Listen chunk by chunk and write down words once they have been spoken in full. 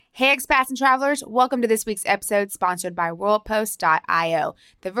Hey expats and travelers, welcome to this week's episode sponsored by worldpost.io,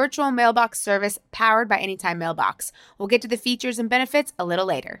 the virtual mailbox service powered by Anytime Mailbox. We'll get to the features and benefits a little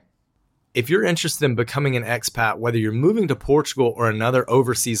later. If you're interested in becoming an expat, whether you're moving to Portugal or another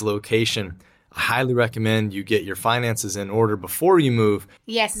overseas location, I highly recommend you get your finances in order before you move.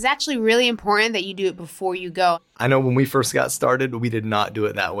 Yes, it's actually really important that you do it before you go. I know when we first got started, we did not do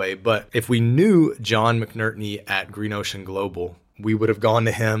it that way. But if we knew John McNerney at Green Ocean Global, we would have gone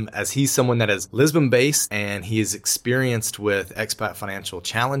to him, as he's someone that is Lisbon-based and he is experienced with expat financial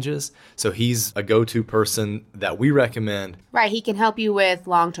challenges. So he's a go-to person that we recommend. Right, he can help you with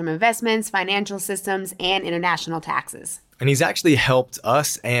long-term investments, financial systems, and international taxes. And he's actually helped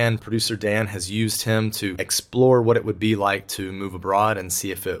us, and producer Dan has used him to explore what it would be like to move abroad and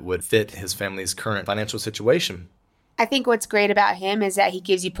see if it would fit his family's current financial situation. I think what's great about him is that he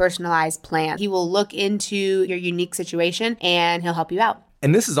gives you personalized plans. He will look into your unique situation and he'll help you out.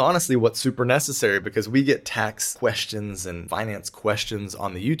 And this is honestly what's super necessary, because we get tax questions and finance questions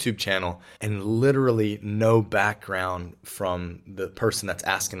on the YouTube channel and literally no background from the person that's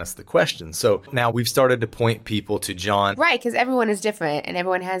asking us the question. So now we've started to point people to John. Right, because everyone is different and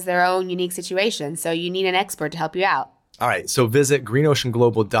everyone has their own unique situation. So you need an expert to help you out. All right, so visit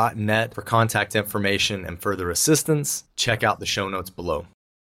greenoceanglobal.net for contact information and further assistance. Check out the show notes below.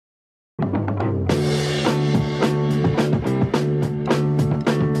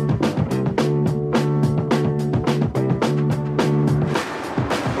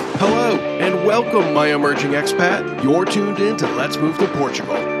 Hello, and welcome, my emerging expat. You're tuned in to Let's Move to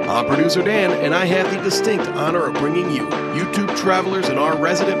Portugal. I'm producer Dan, and I have the distinct honor of bringing you YouTube travelers and our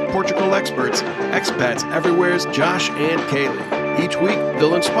resident Portugal experts, expats everywhere's Josh and Kaylee. Each week,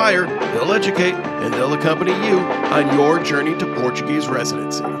 they'll inspire, they'll educate, and they'll accompany you on your journey to Portuguese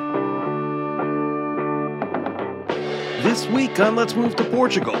residency. This week on Let's Move to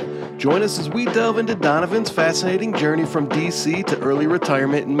Portugal, join us as we delve into Donovan's fascinating journey from DC to early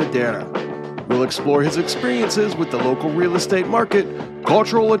retirement in Madeira. We'll explore his experiences with the local real estate market,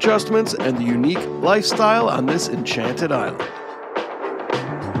 cultural adjustments, and the unique lifestyle on this enchanted island.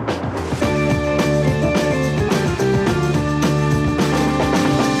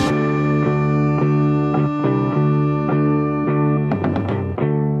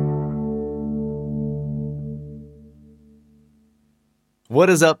 What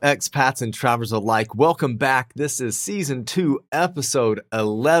is up, expats and travelers alike? Welcome back. This is Season 2, Episode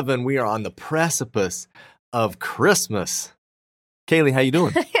 11. We are on the precipice of Christmas. Kaylee, how you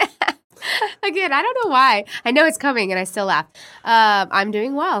doing? Again, I don't know why. I know it's coming and I still laugh. I'm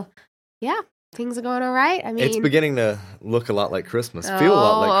doing well. Yeah, things are going all right. I mean, it's beginning to look a lot like Christmas, feel a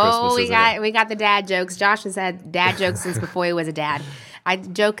lot like Christmas. We got the dad jokes. Josh has had dad jokes since before he was a dad. I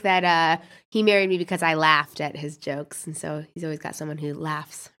joke that he married me because I laughed at his jokes, and so he's always got someone who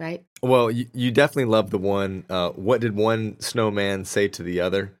laughs, right? Well, you definitely love the one, what did one snowman say to the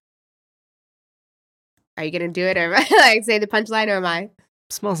other? Are you going to do it, or like say the punchline, or am I?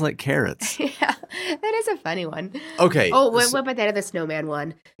 Smells like carrots. Yeah, that is a funny one. Okay. Oh, what about that other snowman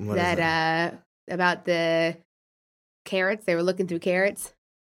one? About the carrots? They were looking through carrots.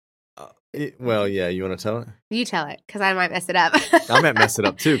 Well, yeah, you want to tell it? You tell it, because I might mess it up. I might mess it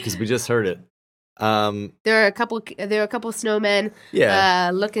up too, because we just heard it. There are a couple snowmen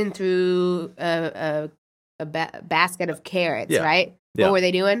looking through a basket of carrots, right? Yeah. What were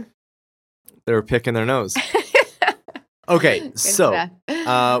they doing? They were picking their nose. Okay, so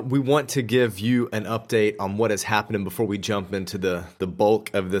we want to give you an update on what is happening before we jump into the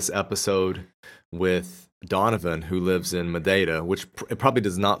bulk of this episode with Donovan, who lives in Madeira, which it probably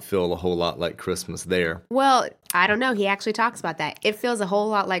does not feel a whole lot like Christmas there. Well, I don't know. He actually talks about that. It feels a whole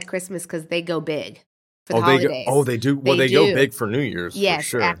lot like Christmas because they go big for the holidays. They do? Well, they go big for New Year's, yes, for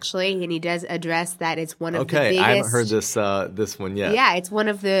sure. Actually, and he does address that it's one of the biggest. Okay, I haven't heard this one yet. Yeah, it's one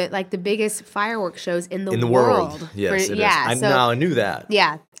of the biggest fireworks shows in the world. Yes, it is. I knew that.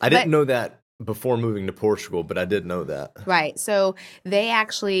 Yeah. I didn't know that before moving to Portugal, but I did know that. Right. So they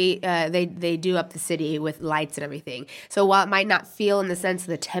actually, they do up the city with lights and everything. So while it might not feel in the sense of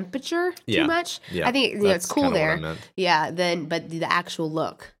the temperature too much, I think it's cool there. Yeah. But the actual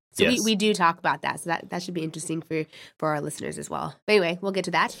look. So we do talk about that. So that should be interesting for our listeners as well. But anyway, we'll get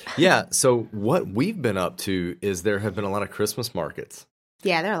to that. Yeah. So what we've been up to is there have been a lot of Christmas markets.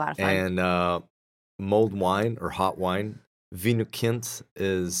 Yeah, they're a lot of fun. And mulled wine or hot wine, Vinho Quente,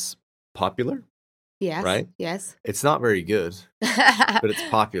 is popular. Yes. Right? Yes. It's not very good, but it's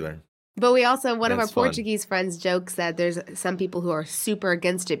popular. But we also, one of our Portuguese friends jokes that there's some people who are super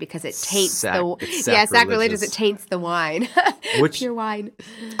against it because it taints sacrilegious. It taints the wine. Which, pure wine.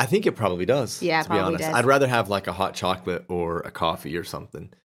 I think it probably does. Yeah, to be honest. I'd rather have like a hot chocolate or a coffee or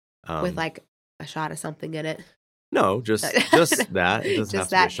something. With like a shot of something in it. No, just that. It doesn't have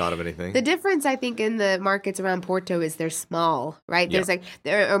to be a shot of anything. The difference, I think, in the markets around Porto is they're small, right? There's like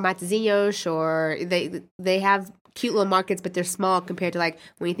or Matosinhos, or they have cute little markets, but they're small compared to like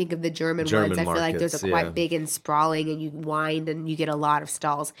when you think of the German ones. I feel like those are quite big and sprawling, and you wind and you get a lot of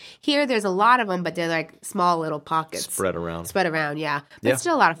stalls. Here, there's a lot of them, but they're like small little pockets spread around. Yeah, but it's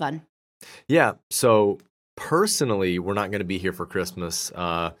still a lot of fun. Yeah. So personally, we're not going to be here for Christmas.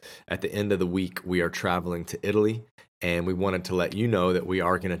 At the end of the week, we are traveling to Italy, and we wanted to let you know that we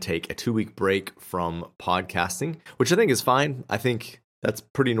are going to take a 2-week break from podcasting, which I think is fine. I think that's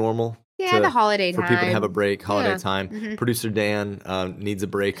pretty normal. Yeah, the holiday time. For people to have a break, holiday time. Mm-hmm. Producer Dan needs a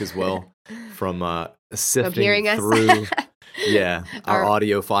break as well from sifting through our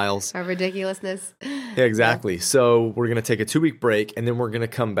audio files. Our ridiculousness. Yeah, exactly. Yeah. So we're going to take a 2-week break, and then we're going to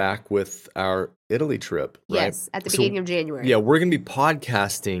come back with our Italy trip. Right? Yes, at the beginning of January. Yeah, we're going to be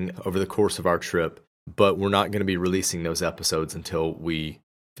podcasting over the course of our trip, but we're not going to be releasing those episodes until we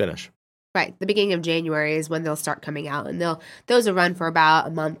finish. Right. The beginning of January is when they'll start coming out, and those will run for about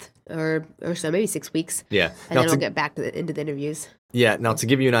a month or so, maybe 6 weeks. Yeah. And then we'll get back into the interviews. Yeah. Now, to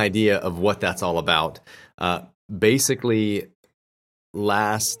give you an idea of what that's all about, basically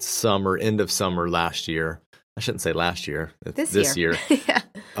last summer, end of summer last year, I shouldn't say last year, this year,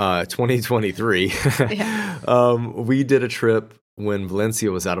 2023, we did a trip when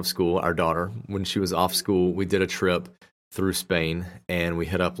Valencia was out of school, our daughter. When she was off school, we did a trip through Spain, and we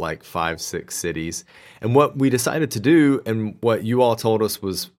hit up like 5-6 cities. And what we decided to do, and what you all told us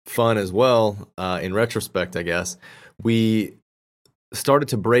was fun as well, in retrospect, I guess, we started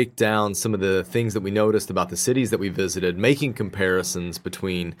to break down some of the things that we noticed about the cities that we visited, making comparisons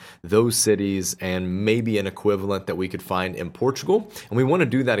between those cities and maybe an equivalent that we could find in Portugal. And we want to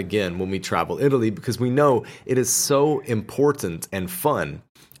do that again when we travel Italy, because we know it is so important and fun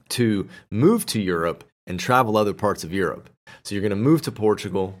to move to Europe and travel other parts of Europe. So you're going to move to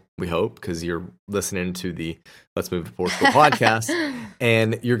Portugal, we hope, because you're listening to the Let's Move to Portugal podcast,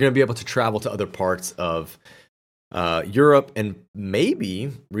 and you're going to be able to travel to other parts of Europe and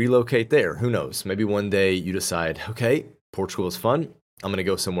maybe relocate there. Who knows? Maybe one day you decide, okay, Portugal is fun. I'm going to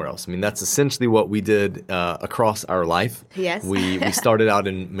go somewhere else. I mean, that's essentially what we did across our life. Yes. We started out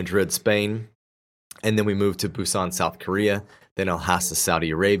in Madrid, Spain, and then we moved to Busan, South Korea, then Lhasa,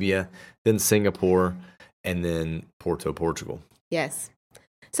 Saudi Arabia, then Singapore, and then Porto, Portugal. Yes.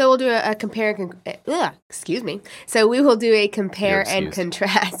 So we'll do a compare. Excuse me. So we will do a compare and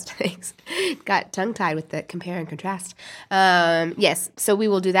contrast. Thanks. Got tongue tied with the compare and contrast. Yes. So we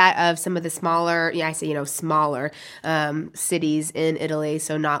will do that of some of the smaller. Yeah, I say smaller cities in Italy.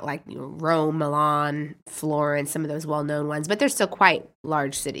 So not like Rome, Milan, Florence, some of those well-known ones, but they're still quite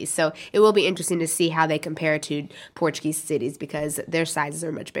large cities. So it will be interesting to see how they compare to Portuguese cities, because their sizes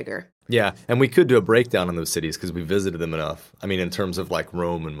are much bigger. Yeah, and we could do a breakdown on those cities because we visited them enough. I mean, in terms of like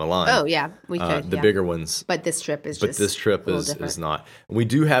Rome and Milan. Oh, yeah, we could. The bigger ones. But this trip is is not. We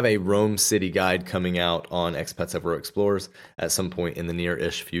do have a Rome city guide coming out on Expats Everywhere Explorers at some point in the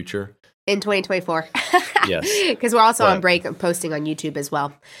near-ish future. In 2024. Yes. Because we're also on break and posting on YouTube as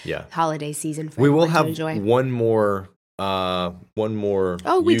well. Yeah. Holiday season for we will have to enjoy. one more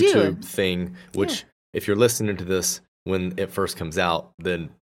YouTube thing, which if you're listening to this when it first comes out, then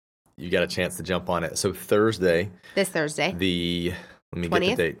you got a chance to jump on it. So this Thursday, let me 20th? get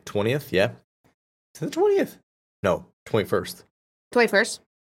the date. 20th, yeah. Is it the 20th? No, 21st. 21st?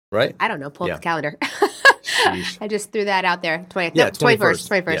 Right? I don't know. Pull up the calendar. Sheesh. I just threw that out there. 20th. Yeah, no,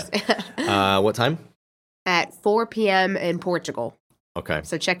 21st. Yeah. What time? At 4 p.m. in Portugal. Okay.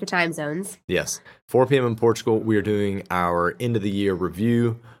 So check your time zones. Yes. 4 p.m. in Portugal. We are doing our end of the year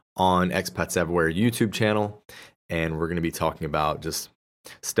review on Expats Everywhere YouTube channel. And we're going to be talking about just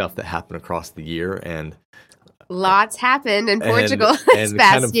stuff that happened across the year, and lots happened in Portugal this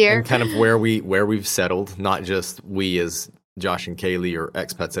past year. And kind of where we've settled, not just we as Josh and Kaylee or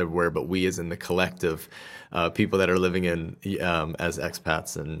Expats Everywhere, but we as in the collective people that are living in as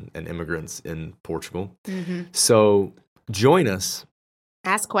expats and immigrants in Portugal. Mm-hmm. So join us.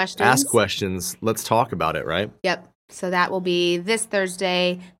 Ask questions. Let's talk about it, right? Yep. So that will be this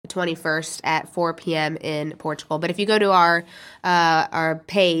Thursday, the 21st at 4 p.m. in Portugal. But if you go to our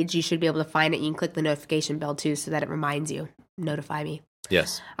page, you should be able to find it. You can click the notification bell too, so that it reminds you. Notify me.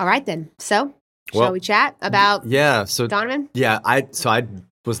 Yes. All right then. So shall we chat about Donovan? Yeah. I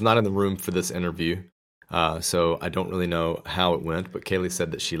was not in the room for this interview, so I don't really know how it went. But Kaylee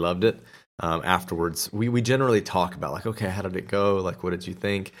said that she loved it. Afterwards, we generally talk about like, okay, how did it go? Like, what did you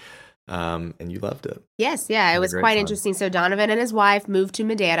think? And you loved it. Yes, yeah, it was quite interesting. So Donovan and his wife moved to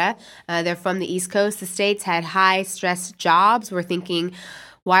Madeira. They're from the East Coast. The States had high-stress jobs. We're thinking,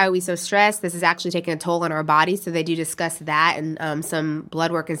 why are we so stressed? This is actually taking a toll on our bodies. So they do discuss that, and some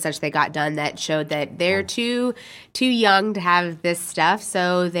blood work and such they got done that showed that they're too young to have this stuff.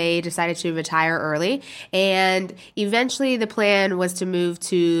 So they decided to retire early. And eventually the plan was to move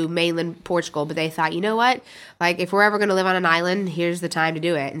to mainland Portugal, but they thought, you know what? Like, if we're ever going to live on an island, here's the time to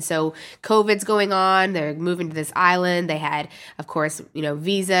do it. And so COVID's going on. They're moving to this island. They had, of course,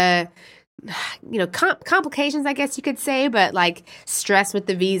 visa, complications, I guess you could say, but like stress with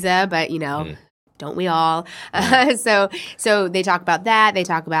the visa, but don't we all? So they talk about that. They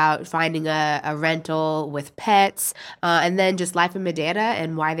talk about finding a rental with pets, and then just life in Madeira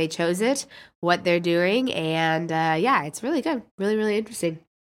and why they chose it, what they're doing. And it's really good. Really, really interesting.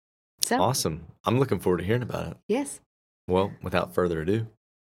 So awesome. I'm looking forward to hearing about it. Yes. Well, without further ado,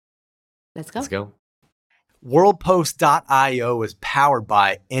 let's go. Let's go. WorldPost.io is powered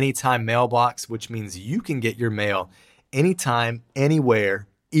by Anytime Mailbox, which means you can get your mail anytime, anywhere,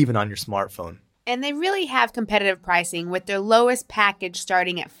 even on your smartphone. And they really have competitive pricing with their lowest package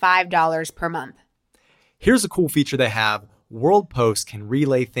starting at $5 per month. Here's a cool feature they have. World Post can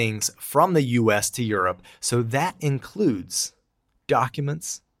relay things from the U.S. to Europe, so that includes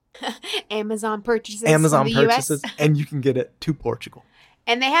documents, Amazon purchases, and you can get it to Portugal.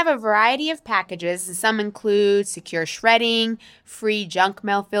 And they have a variety of packages. Some include secure shredding, free junk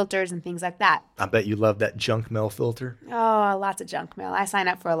mail filters, and things like that. I bet you love that junk mail filter. Oh, lots of junk mail. I sign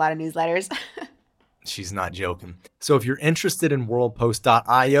up for a lot of newsletters. She's not joking. So if you're interested in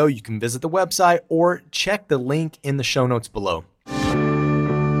worldpost.io, you can visit the website or check the link in the show notes below.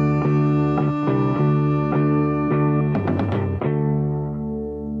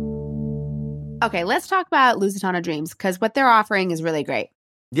 Okay, let's talk about Lusitano Dreams, because what they're offering is really great.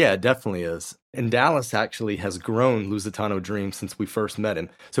 Yeah, it definitely is. And Dallas actually has grown Lusitano Dreams since we first met him.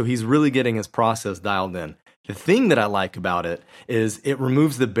 So he's really getting his process dialed in. The thing that I like about it is it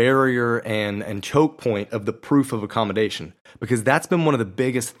removes the barrier and choke point of the proof of accommodation, because that's been one of the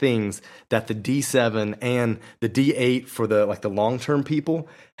biggest things that the D7 and the D8 for the long-term people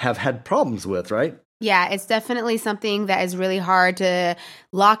have had problems with, right? Yeah, it's definitely something that is really hard to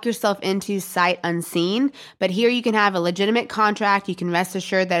lock yourself into sight unseen. But here you can have a legitimate contract. You can rest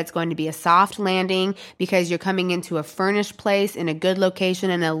assured that it's going to be a soft landing because you're coming into a furnished place in a good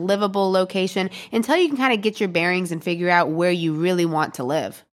location and a livable location until you can kind of get your bearings and figure out where you really want to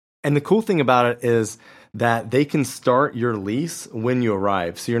live. And the cool thing about it is that they can start your lease when you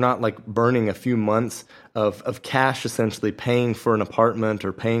arrive. So you're not like burning a few months of cash essentially paying for an apartment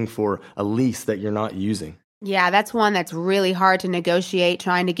or paying for a lease that you're not using. Yeah, that's one that's really hard to negotiate,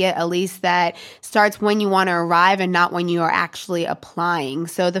 trying to get a lease that starts when you want to arrive and not when you are actually applying.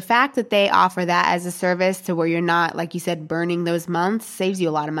 So the fact that they offer that as a service to where you're not, like you said, burning those months saves you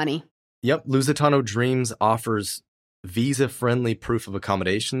a lot of money. Yep, Lusitano Dreams offers visa-friendly proof of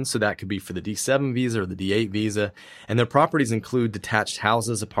accommodation, so that could be for the D7 visa or the D8 visa. And their properties include detached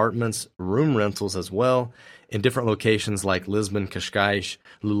houses, apartments, room rentals as well, in different locations like Lisbon, Cascais,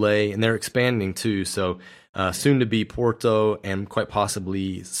 Lulé, and they're expanding too, so soon to be Porto and quite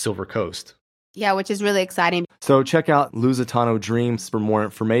possibly Silver Coast. Yeah, which is really exciting. So check out Lusitano Dreams for more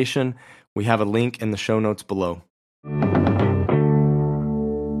information. We have a link in the show notes below.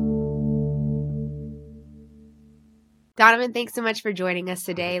 Donovan, thanks so much for joining us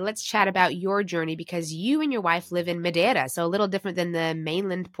today. Let's chat about your journey, because you and your wife live in Madeira, so a little different than the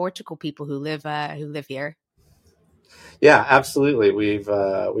mainland Portugal people who live here. Yeah, absolutely.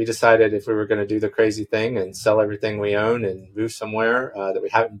 We decided if we were going to do the crazy thing and sell everything we own and move somewhere that we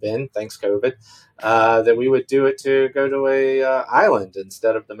haven't been, thanks COVID, that we would do it to go to a island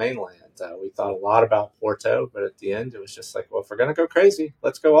instead of the mainland. We thought a lot about Porto, but at the end it was just like, well, if we're going to go crazy,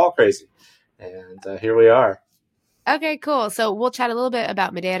 let's go all crazy. And here we are. Okay, cool. So we'll chat a little bit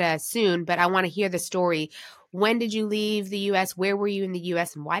about Madeira soon, but I want to hear the story. When did you leave the U.S.? Where were you in the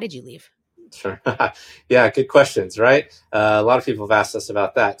U.S. and why did you leave? Sure. Yeah, good questions, right? A lot of people have asked us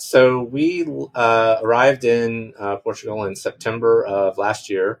about that. So we arrived in Portugal in September of last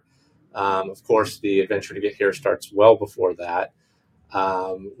year. Of course, the adventure to get here starts well before that.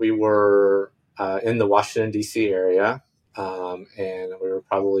 We were in the Washington, D.C. area, and we were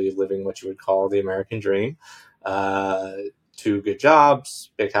probably living what you would call the American dream. 2 good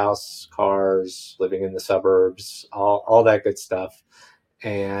jobs, big house, cars, living in the suburbs, all that good stuff.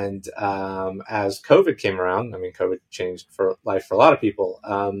 And as COVID came around, COVID changed for life for a lot of people.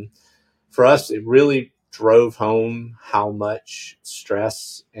 For us, it really drove home how much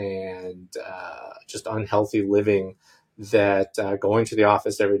stress and just unhealthy living that going to the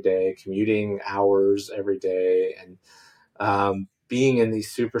office every day, commuting hours every day, and being in these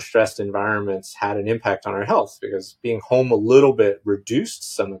super stressed environments had an impact on our health, because being home a little bit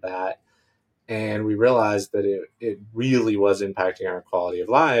reduced some of that. And we realized that it really was impacting our quality of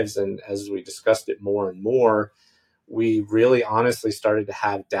lives. And as we discussed it more and more, we really honestly started to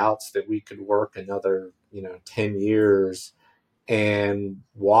have doubts that we could work another, 10 years and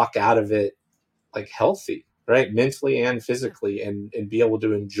walk out of it like healthy, right? Mentally and physically, and be able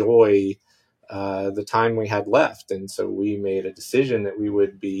to enjoy the time we had left. And so we made a decision that we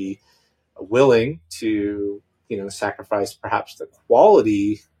would be willing to, sacrifice perhaps the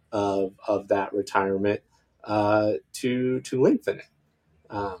quality of that retirement to lengthen it.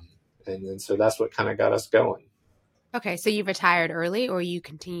 And then so that's what kind of got us going. Okay, so you retired early, or you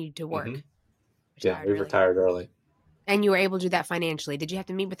continued to work? Yeah, we retired early. And you were able to do that financially. Did you have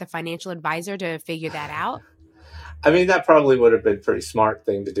to meet with a financial advisor to figure that out? I mean, that probably would have been a pretty smart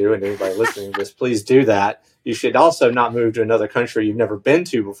thing to do. And anybody listening to this, please do that. You should also not move to another country you've never been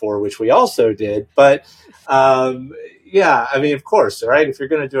to before, which we also did. But yeah, I mean, of course, right? If you're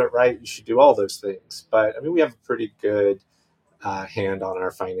going to do it right, you should do all those things. But I mean, we have a pretty good hand on our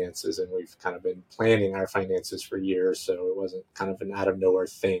finances, and we've kind of been planning our finances for years. So it wasn't kind of an out of nowhere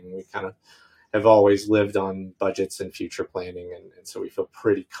thing. We kind of have always lived on budgets and future planning. And so we feel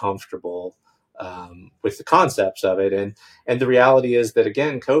pretty comfortable with the concepts of it. And the reality is that,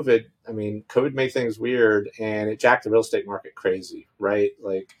 again, COVID made things weird, and it jacked the real estate market crazy, right?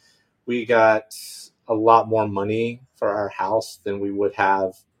 Like, we got a lot more money for our house than we would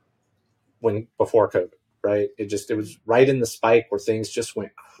have before COVID, right? It was right in the spike where things just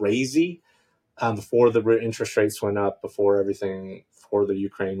went crazy before the interest rates went up, before the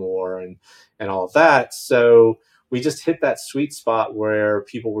Ukraine war and all of that. So we just hit that sweet spot where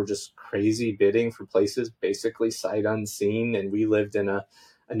people were just crazy bidding for places, basically sight unseen. And we lived in a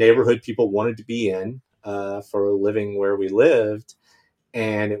neighborhood people wanted to be in for a living where we lived.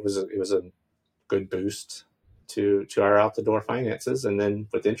 And it was a good boost to our out the door finances. And then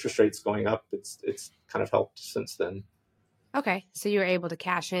with interest rates going up, it's kind of helped since then. Okay, so you were able to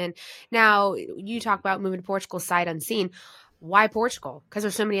cash in. Now, you talk about moving to Portugal sight unseen. Why Portugal? Because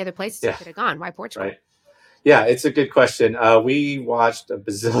there's so many other places you could have gone. Why Portugal? Right. Yeah, it's a good question. We watched a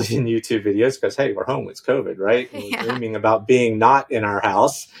bazillion YouTube videos because, hey, we're home. It's COVID, right? And we're dreaming about being not in our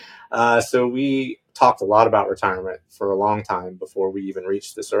house. So we talked a lot about retirement for a long time before we even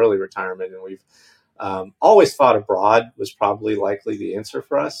reached this early retirement. And we've always thought abroad was probably likely the answer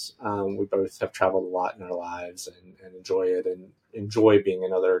for us. We both have traveled a lot in our lives and enjoy it, and enjoy being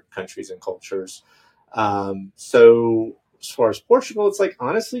in other countries and cultures. So as far as Portugal, it's like,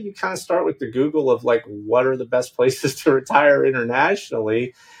 honestly, you kind of start with the Google of like, what are the best places to retire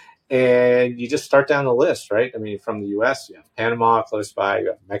internationally? And you just start down the list, right? I mean, from the US, you have Panama close by, you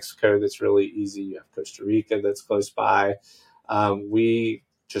have Mexico that's really easy, you have Costa Rica that's close by. We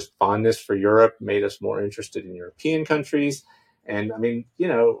just fondness for Europe made us more interested in European countries. And I mean,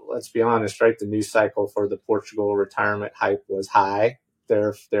 let's be honest, right? The news cycle for the Portugal retirement hype was high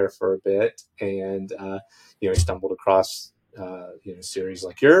there for a bit. And, we stumbled across, series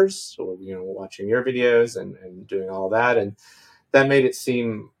like yours, or, watching your videos and doing all that. And that made it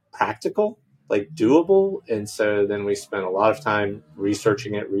seem practical, like doable. And so then we spent a lot of time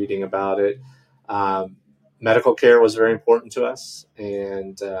researching it, reading about it. Medical care was very important to us,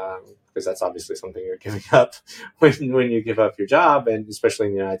 and because that's obviously something you're giving up when you give up your job, and especially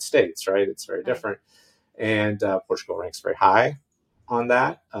in the United States, right? It's very different. And Portugal ranks very high on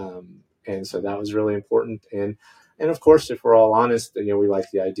that, and so that was really important. And of course, if we're all honest, we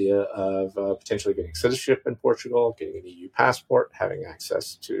like the idea of potentially getting citizenship in Portugal, getting an EU passport, having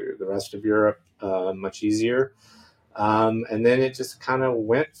access to the rest of Europe much easier, and then it just kind of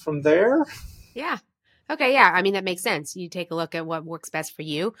went from there. Yeah. Okay, yeah. I mean, that makes sense. You take a look at what works best for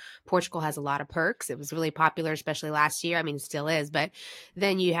you. Portugal has a lot of perks. It was really popular, especially last year. I mean, it still is. But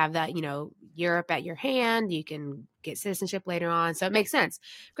then you have that, Europe at your hand. You can get citizenship later on. So it makes sense.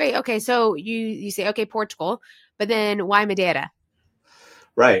 Great. Okay, so you say, okay, Portugal. But then why Madeira?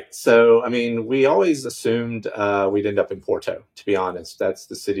 Right. So, I mean, we always assumed we'd end up in Porto, to be honest. That's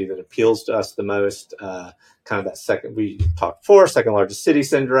the city that appeals to us the most. Kind of that second largest city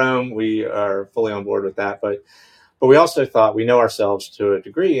syndrome. We are fully on board with that. But we also thought we know ourselves to a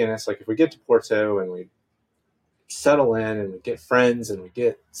degree. And it's like, if we get to Porto and we settle in and we get friends and we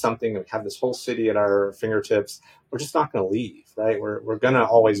get something and we have this whole city at our fingertips, we're just not going to leave, right? We're going to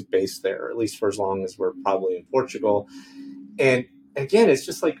always base there, at least for as long as we're probably in Portugal. And again, it's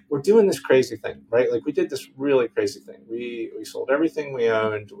just like, we're doing this crazy thing, right? Like, we did this really crazy thing. We sold everything we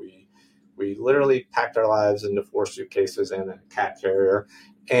owned. We literally packed our lives into 4 suitcases and a cat carrier.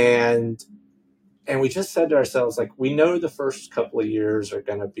 And And we just said to ourselves, like, we know the first couple of years are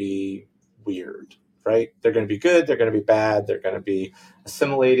going to be weird, right? They're going to be good. They're going to be bad. They're going to be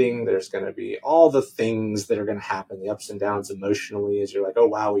assimilating. There's going to be all the things that are going to happen, the ups and downs emotionally as you're like, oh,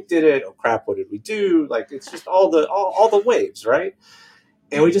 wow, we did it. Oh, crap, what did we do? Like, it's just all the waves, right?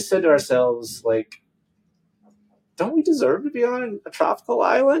 And we just said to ourselves, like, don't we deserve to be on a tropical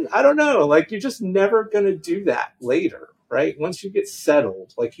island? I don't know. Like, you're just never going to do that later, right? Once you get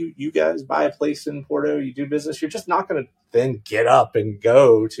settled, like you guys buy a place in Porto, you do business, you're just not going to then get up and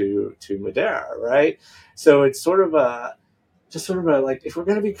go to Madeira, right? So it's sort of a like, if we're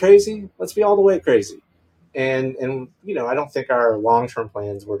going to be crazy, let's be all the way crazy. And I don't think our long-term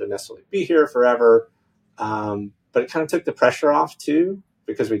plans were to necessarily be here forever. But it kind of took the pressure off too,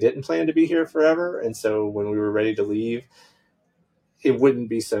 because we didn't plan to be here forever. And so when we were ready to leave, it wouldn't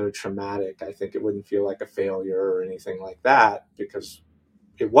be so traumatic. I think it wouldn't feel like a failure or anything like that, because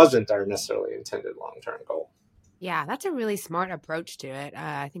it wasn't our necessarily intended long-term goal. Yeah, that's a really smart approach to it.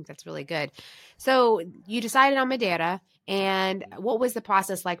 I think that's really good. So you decided on Madeira, and what was the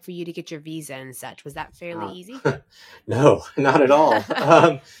process like for you to get your visa and such? Was that fairly easy? No, not at all.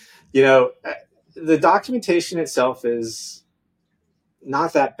 The documentation itself is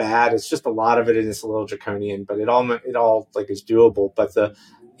not that bad. It's just a lot of it is a little draconian, but it all like is doable. But look,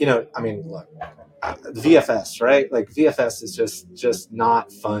 the VFS, right? Like, VFS is just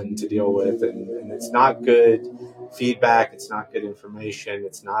not fun to deal with, and it's not good feedback. It's not good information.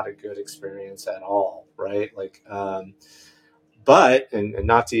 It's not a good experience at all, right? Like, but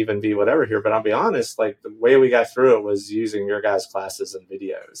not to even be whatever here, but I'll be honest, like, the way we got through it was using your guys' classes and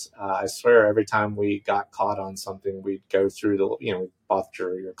videos. I swear every time we got caught on something, we'd go through we bought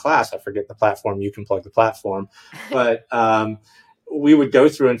your class. I forget the platform. You can plug the platform. But we would go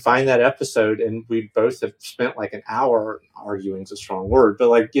through and find that episode, and we'd both have spent like an hour, arguing is a strong word, but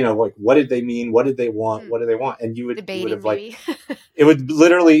like, what did they mean? What did they want? What do they want? And you would have like, it would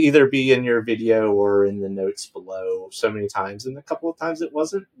literally either be in your video or in the notes below so many times. And a couple of times it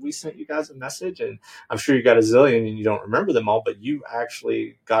wasn't. We sent you guys a message, and I'm sure you got a zillion and you don't remember them all, but you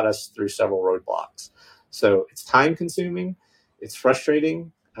actually got us through several roadblocks. So it's time consuming. It's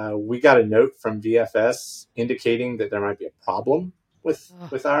frustrating. We got a note from VFS indicating that there might be a problem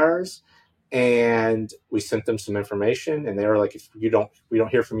with ours, and we sent them some information, and they were like, if we don't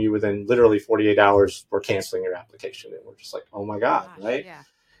hear from you within literally 48 hours, we're canceling your application. And we're just like, oh my God. Right. Yeah.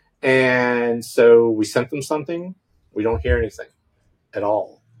 And so we sent them something. We don't hear anything at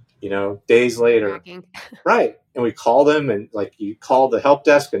all, days later. Right. And we call them, and like, you call the help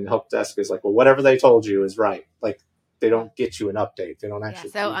desk, and the help desk is like, well, whatever they told you is right. Like, they don't get you an update. They don't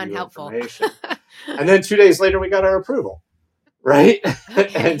actually so unhelpful. Information. And then 2 days later, we got our approval. Right.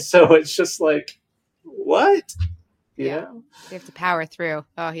 And so it's just like, what? You have to power through.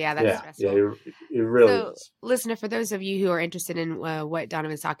 Oh, yeah, that's stressful. Yeah, it really is. Listener, for those of you who are interested in what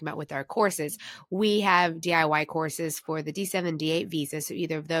Donovan's talking about with our courses, we have DIY courses for the D7 and D8 visas, so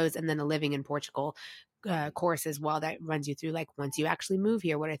either of those, and then the Living in Portugal course as well, that runs you through, like, once you actually move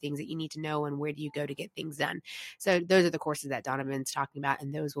here, what are things that you need to know and where do you go to get things done. So those are the courses that Donovan's talking about,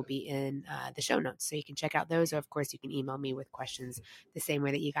 and those will be in the show notes, so you can check out those. Or of course you can email me with questions the same way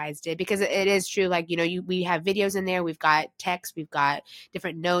that you guys did, because it is true, like, we have videos in there, we've got text, we've got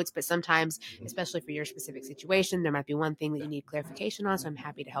different notes, but sometimes, especially for your specific situation, there might be one thing that you need clarification on. So I'm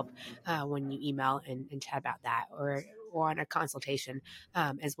happy to help when you email and chat about that, or on a consultation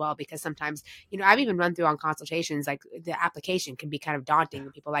as well, because sometimes, I've even run through on consultations, like, the application can be kind of daunting.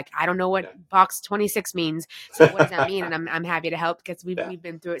 People are like, I don't know what box 26 means. So what does that mean? And I'm happy to help, because we've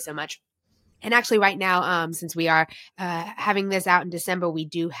been through it so much. And actually right now, since we are having this out in December, we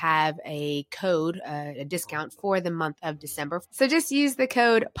do have a code, a discount for the month of December. So just use the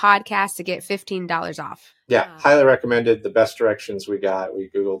code podcast to get $15 off. Yeah, highly recommended. The best directions we got. We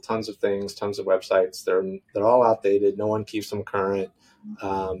Googled tons of things, tons of websites. They're all outdated. No one keeps them current.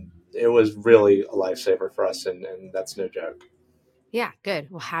 It was really a lifesaver for us, and that's no joke. Yeah, good.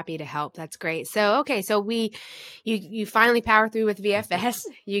 Well, happy to help. That's great. So, okay. So you finally power through with VFS,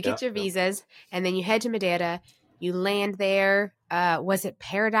 you get your visas, and then you head to Madeira, you land there. Was it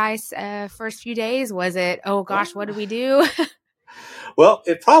paradise first few days? Was it, oh gosh, what do we do? Well,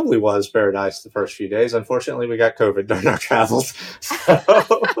 it probably was paradise the first few days. Unfortunately, we got COVID during our travels. So.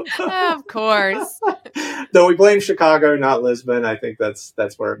 Of course. Though we blame Chicago, not Lisbon. I think that's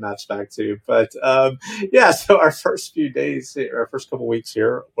where it maps back to. But so our first few days, our first couple weeks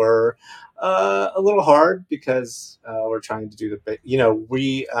here were a little hard, because we're trying to do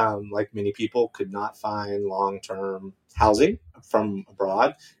we, like many people, could not find long-term housing from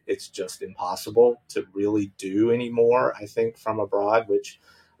abroad. It's just impossible to really do anymore, I think, from abroad, which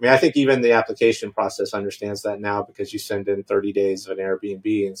I think even the application process understands that now, because you send in 30 days of an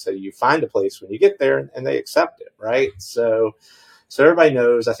Airbnb, and so you find a place when you get there and they accept it, right? So everybody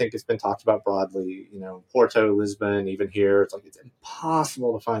knows. I think it's been talked about broadly, Porto, Lisbon, even here. It's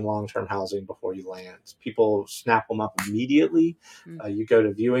impossible to find long-term housing before you land. People snap them up immediately. You go to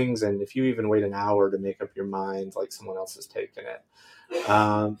viewings, and if you even wait an hour to make up your mind, like someone else has taken it.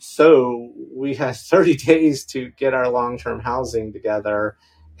 So we had 30 days to get our long-term housing together,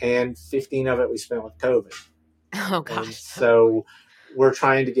 and 15 of it we spent with COVID. Oh, gosh. And so we're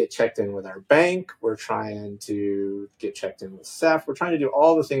trying to get checked in with our bank. We're trying to get checked in with SEF. We're trying to do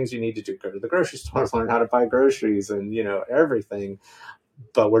all the things you need to do. Go to the grocery store, learn how to buy groceries and, everything.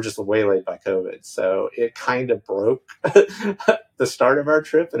 But we're just waylaid by COVID. So it kind of broke the start of our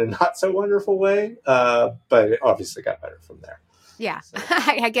trip in a not so wonderful way. But it obviously got better from there. Yeah, so.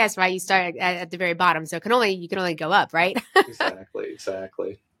 I guess, right? You start at the very bottom, so you can only go up, right?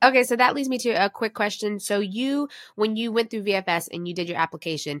 Exactly. Okay, so that leads me to a quick question. So when you went through VFS and you did your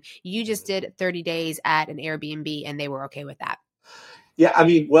application, you just did 30 days at an Airbnb, and they were okay with that?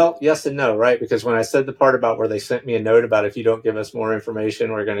 Yeah, well, yes and no, right? Because when I said the part about where they sent me a note about, if you don't give us more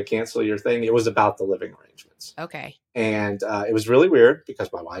information, we're going to cancel your thing, it was about the living arrangements. Okay. And it was really weird,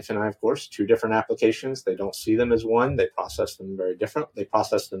 because my wife and I, of course, 2 different applications. They don't see them as one. They process them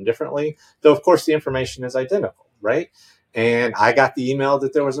differently. Though, of course, the information is identical, right? And I got the email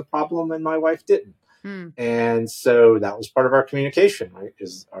that there was a problem, and my wife didn't. And so that was part of our communication, right?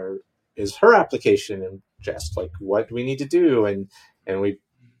 Is her application, and just like, what do we need to do? And we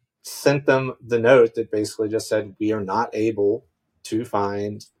sent them the note that basically just said, we are not able to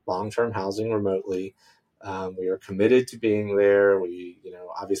find long-term housing remotely. We are committed to being there. We,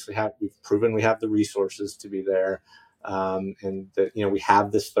 obviously we've proven we have the resources to be there. And that, we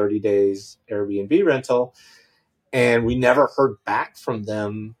have this 30 days Airbnb rental, and we never heard back from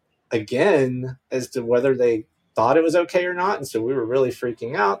them again as to whether they thought it was okay or not. And so we were really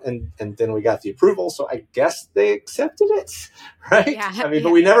freaking out, and then we got the approval. So I guess they accepted it, right? Yeah,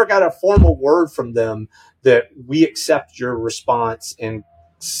 but we never got a formal word from them that we accept your response and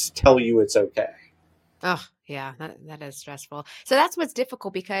tell you it's okay. Oh, yeah, that is stressful. So that's what's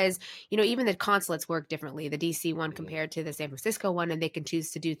difficult, because, even the consulates work differently, the DC one compared to the San Francisco one, and they can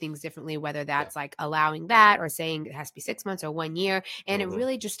choose to do things differently, whether that's like allowing that or saying it has to be 6 months or 1 year. And it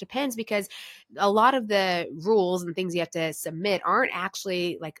really just depends, because a lot of the rules and things you have to submit aren't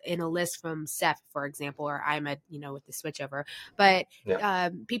actually like in a list from SEF, for example, or IMA, with the switchover. But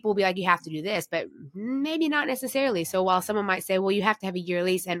people will be like, you have to do this, but maybe not necessarily. So while someone might say, well, you have to have a year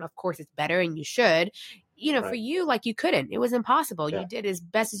lease, and of course it's better and you should, for you, like, you couldn't. It was impossible. Yeah. You did as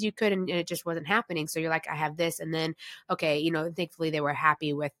best as you could, and it just wasn't happening. So you're like, I have this. And then, okay, thankfully they were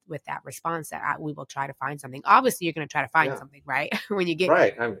happy with that response that we will try to find something. Obviously, you're going to try to find something, right? When you get...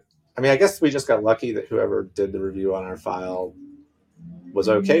 Right. I guess we just got lucky that whoever did the review on our file was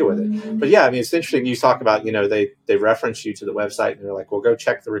okay with it. But yeah, it's interesting. You talk about, they reference you to the website, and they're like, well, go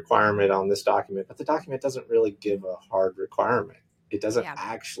check the requirement on this document. But the document doesn't really give a hard requirement. It doesn't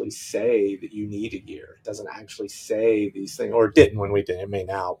actually say that you need a year. It doesn't actually say these things, or it didn't when we did. It may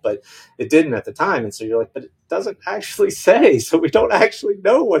now, but it didn't at the time. And so you're like, but it doesn't actually say. So we don't actually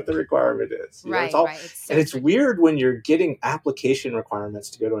know what the requirement is. Right. It's weird when you're getting application requirements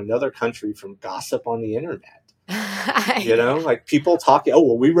to go to another country from gossip on the internet. Like people talking, oh,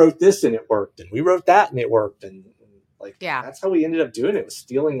 well, we wrote this and it worked, and we wrote that and it worked. And that's how we ended up doing it, was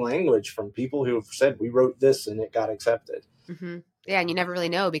stealing language from people who have said, we wrote this and it got accepted. Mm-hmm. Yeah, and you never really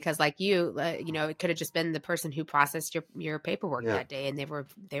know, because like it could have just been the person who processed your paperwork that day, and they were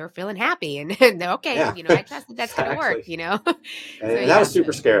feeling happy, and okay, I trust that's going to work, And that was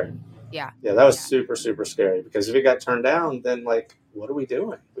super scary. Yeah, that was super, super scary, because if it got turned down, then what are we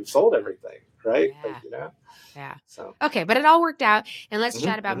doing? We've sold everything, right? Yeah. So okay, but it all worked out, and let's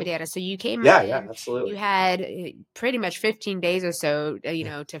chat about Madeira. So you came in. Yeah, absolutely. You had pretty much 15 days or so,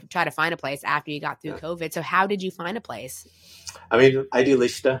 to try to find a place after you got through COVID. So how did you find a place?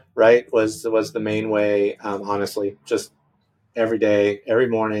 Idealista, right, was the main way. Honestly, just every day, every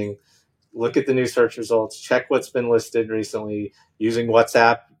morning, look at the new search results, check what's been listed recently, using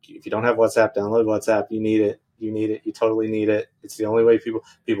WhatsApp. If you don't have WhatsApp, download WhatsApp. You need it. You totally need it. It's the only way people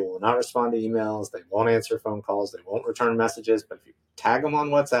will not respond to emails. They won't answer phone calls. They won't return messages. But if you tag them on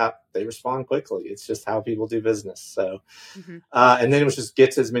WhatsApp, they respond quickly. It's just how people do business. So, and then it was just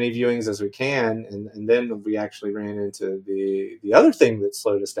get to as many viewings as we can. And then we actually ran into the other thing that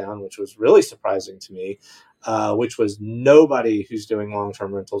slowed us down, which was really surprising to me, which was nobody who's doing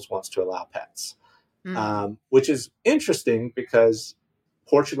long-term rentals wants to allow pets, which is interesting, because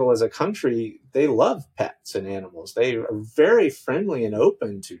Portugal as a country, they love pets and animals. They are very friendly and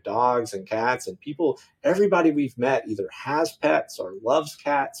open to dogs and cats and people. Everybody we've met either has pets or loves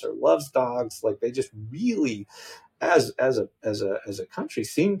cats or loves dogs. Like they just really, as a country,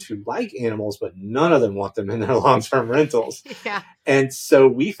 seem to like animals, but none of them want them in their long-term rentals. Yeah. And so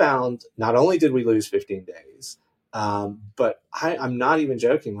we found not only did we lose 15 days, but I'm not even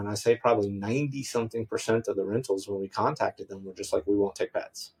joking when I say probably 90-something% of the rentals when we contacted them were just like, we won't take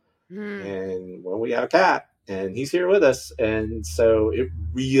pets. And well, we have a cat and he's here with us. And so it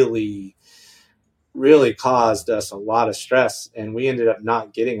really, really caused us a lot of stress. And we ended up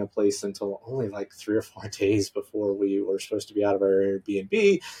not getting a place until only like 3 or 4 days before we were supposed to be out of our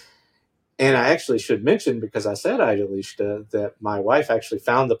Airbnb. And I actually should mention, because I said hi to Alicia, that my wife actually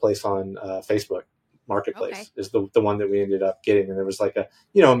found the place on Facebook Marketplace is the one that we ended up getting. And there was like a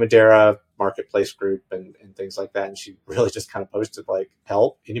Madeira marketplace group and things like that. And she really just kind of posted like,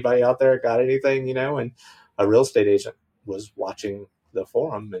 help, anybody out there got anything, and a real estate agent was watching the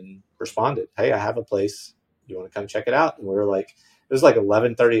forum and responded, hey, I have a place. You want to come check it out? And we were like, it was like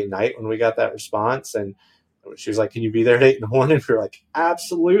 11:30 at night when we got that response. And she was like, can you be there at 8 a.m? We were like,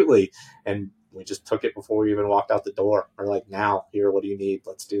 absolutely. And we just took it before we even walked out the door. We're like, now, here, what do you need?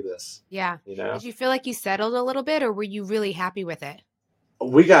 Let's do this. Yeah. Did you feel like you settled a little bit, or were you really happy with it?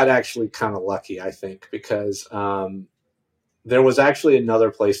 We got actually kind of lucky, I think, because there was actually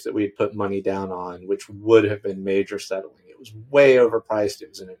another place that we'd put money down on, which would have been major settling. It was way overpriced. It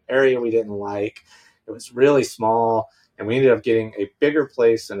was in an area we didn't like. It was really small. And we ended up getting a bigger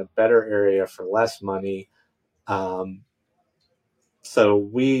place in a better area for less money. So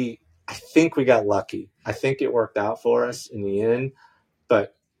I think we got lucky. I think it worked out for us in the end,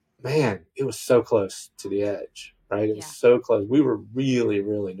 but man, it was so close to the edge, right? It was so close. We were really,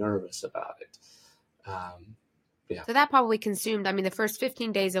 really nervous about it. So that probably consumed, the first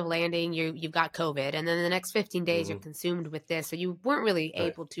 15 days of landing, you've got COVID, and then the next 15 days you're consumed with this. So you weren't really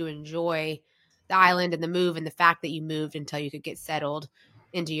able to enjoy the island and the move and the fact that you moved until you could get settled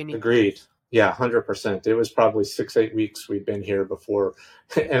into your new Agreed. Place. Yeah, 100%. It was probably 6-8 weeks we'd been here before.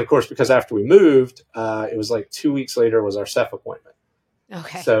 And of course, because after we moved, it was like 2 weeks later was our CEF appointment.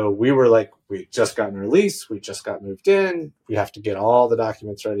 Okay. So we were like, we just gotten our lease. We just got moved in. We have to get all the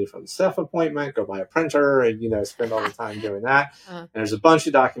documents ready for the CEF appointment, go buy a printer and, spend all the time doing that. And there's a bunch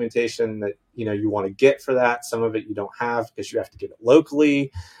of documentation that, you want to get for that. Some of it you don't have because you have to get it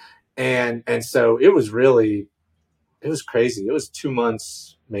locally. And so it was crazy. It was 2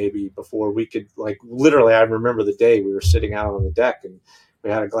 months maybe before we could, like, literally, I remember the day we were sitting out on the deck and we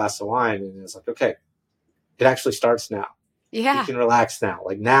had a glass of wine and it was like, okay, it actually starts now. Yeah. We can relax now.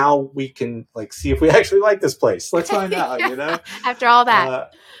 Like now we can see if we actually like this place. Let's find out, After all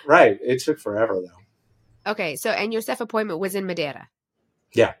that. Right. It took forever though. Okay. So, and your CEF appointment was in Madeira.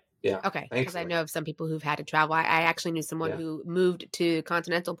 Yeah. Yeah. Okay. Because I know of some people who've had to travel. I actually knew someone who moved to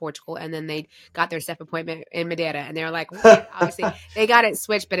continental Portugal and then they got their CEF appointment in Madeira and they were like, well, obviously they got it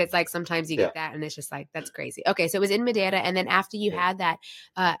switched, but it's like sometimes you get that and it's just like, that's crazy. Okay. So it was in Madeira. And then after you had that,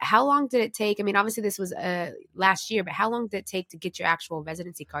 how long did it take? Obviously this was last year, but how long did it take to get your actual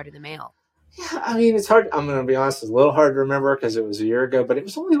residency card in the mail? Yeah, it's hard. I'm going to be honest, it's a little hard to remember because it was a year ago, but it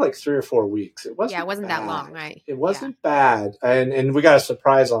was only like 3 or 4 weeks. It wasn't that long, right? It wasn't bad. And we got a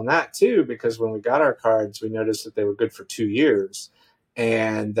surprise on that too, because when we got our cards, we noticed that they were good for 2 years.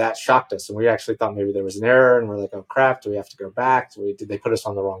 And that shocked us. And we actually thought maybe there was an error. And we're like, oh, crap, do we have to go back? Did they put us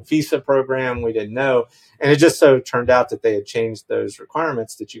on the wrong visa program? We didn't know. And it just so turned out that they had changed those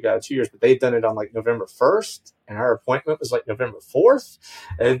requirements that you got 2 years. But they'd done it on like November 1st. And our appointment was like November 4th.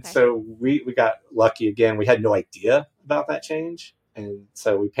 And so we got lucky again. We had no idea about that change. And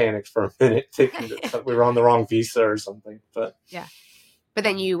so we panicked for a minute thinking that we were on the wrong visa or something. But yeah. But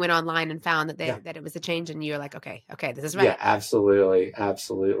then you went online and found that that it was a change, and you were like, okay, this is right. Yeah, absolutely.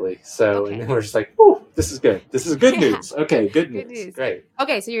 So, and then we're just like, "Ooh, this is good. This is good news." Okay, good news. Great.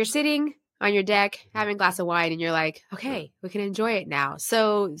 Okay, so you're sitting on your deck having a glass of wine, and you're like, okay, we can enjoy it now.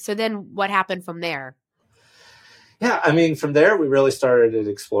 So then what happened from there? Yeah, from there, we really started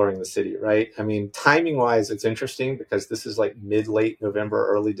exploring the city, right? Timing-wise, it's interesting because this is like mid-late November,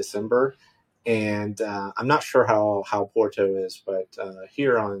 early December. And I'm not sure how Porto is, but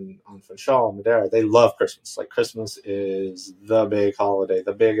here on Funchal, Madeira, they love Christmas. Like Christmas is the big holiday,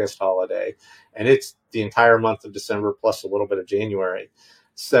 the biggest holiday. And it's the entire month of December plus a little bit of January.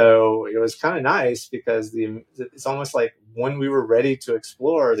 So it was kind of nice because it's almost like when we were ready to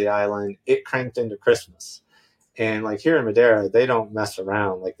explore the island, it cranked into Christmas. And like here in Madeira, they don't mess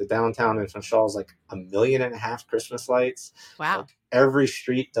around. Like the downtown in Funchal is like 1.5 million Christmas lights. Wow. Like every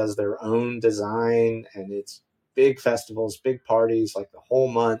street does their own design and it's big festivals, big parties, like the whole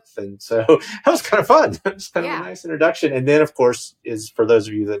month. And so that was kind of fun. It was kind of a nice introduction. And then, of course, is for those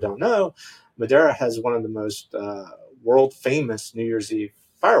of you that don't know, Madeira has one of the most world famous New Year's Eve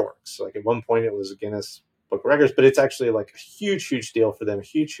fireworks. Like at one point it was a Guinness Book of Records, but it's actually like a huge deal for them, a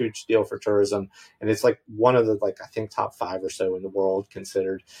huge deal for tourism. And it's like one of the, like, I think top 5 or so in the world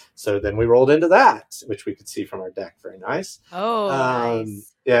considered. So then we rolled into that, which we could see from our deck. Very nice. Oh,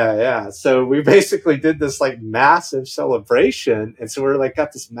 nice. Yeah. So we basically did this like massive celebration. And so we're like,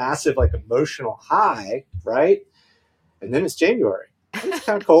 got this massive, like emotional high, right? And then it's January. It's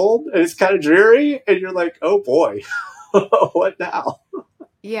kind of cold and it's kind of dreary. And you're like, oh boy, what now?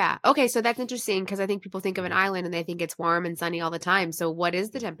 Yeah. Okay. So that's interesting because I think people think of an island and they think it's warm and sunny all the time. So what is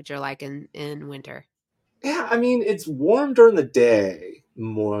the temperature like in winter? Yeah. I mean, it's warm during the day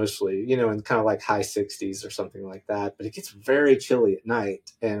mostly, you know, in kind of like high 60s or something like that. But it gets very chilly at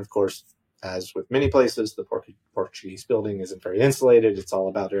night. And of course, as with many places, the Portuguese building isn't very insulated. It's all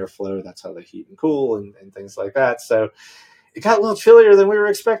about airflow. That's how they heat and cool and things like that. So it got a little chillier than we were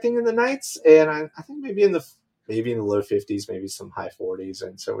expecting in the nights. And I think maybe in the low 50s, maybe some high 40s.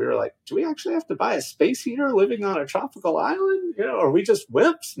 And so we were like, do we actually have to buy a space heater living on a tropical island? You know, are we just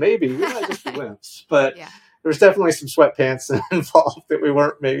wimps? Maybe we might just be wimps. But there's definitely some sweatpants involved that we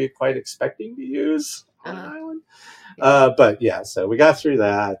weren't maybe quite expecting to use on an island. But yeah, so we got through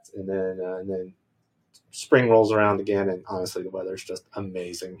that. And then spring rolls around again. And honestly, the weather's just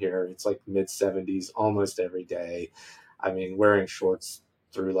amazing here. It's like mid 70s almost every day. I mean, wearing shorts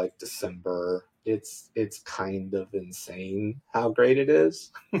through like December, it's kind of insane how great it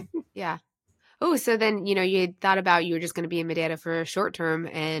is. Yeah. Oh, so then, you know, you had thought about you were just going to be in Madeira for a short term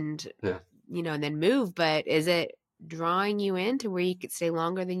and, you know, and then move. But is it drawing you in to where you could stay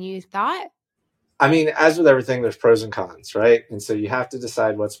longer than you thought? I mean, as with everything, there's pros and cons, right? And so you have to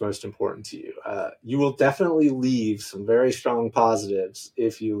decide what's most important to you. You will definitely leave some very strong positives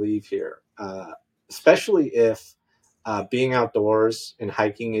if you leave here, especially if being outdoors and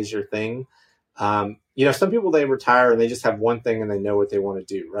hiking is your thing. You know, some people, they retire and they just have one thing and they know what they want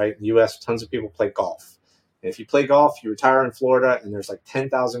to do, right? In the U.S., tons of people play golf. And if you play golf, you retire in Florida and there's like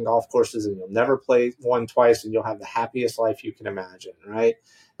 10,000 golf courses and you'll never play one twice and you'll have the happiest life you can imagine, right?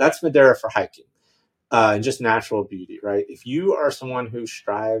 That's Madeira for hiking. And just natural beauty, right? If you are someone who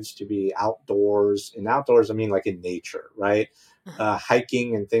strives to be outdoors, in outdoors, I mean like in nature, right?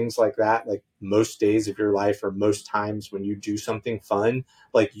 Hiking and things like that, like most days of your life or most times when you do something fun,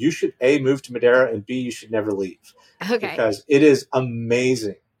 like you should A, move to Madeira, and B, you should never leave. Okay. Because it is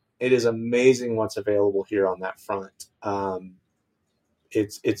amazing. It is amazing what's available here on that front.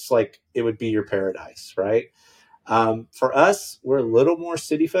 It's like it would be your paradise, right? For us, we're a little more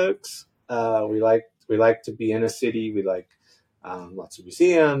city folks. We like to be in a city. We like lots of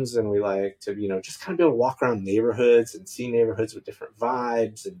museums, and we like to, you know, just kind of be able to walk around neighborhoods and see neighborhoods with different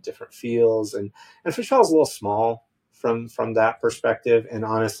vibes and different feels. And Funchal is a little small from that perspective, and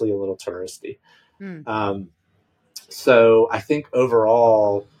honestly, a little touristy. So I think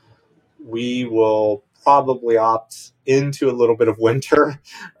overall, we will probably opt into a little bit of winter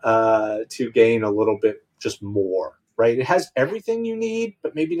to gain a little bit just more. Right? It has everything you need,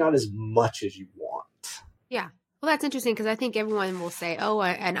 but maybe not as much as you want. Yeah. Well, that's interesting because I think everyone will say, oh,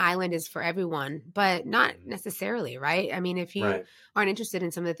 an island is for everyone, but not necessarily, right? I mean, if you aren't interested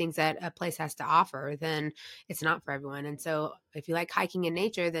in some of the things that a place has to offer, then it's not for everyone. And so if you like hiking in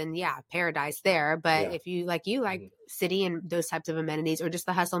nature, then paradise there. But if you like city and those types of amenities, or just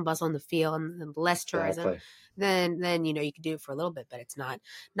the hustle and bustle and the feel and the less tourism, then, you know, you can do it for a little bit, but it's not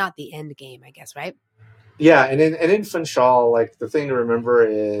the end game, I guess, right? Yeah, and in Funchal, like the thing to remember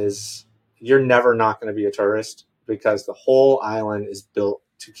is you're never not going to be a tourist because the whole island is built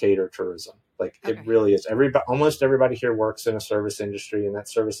to cater tourism. Like it really is. Almost everybody here works in a service industry, and that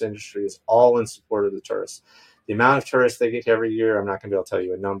service industry is all in support of the tourists. The amount of tourists they get every year, I'm not going to be able to tell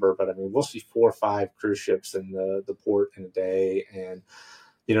you a number, but I mean, we'll see 4 or 5 cruise ships in the port in a day. And,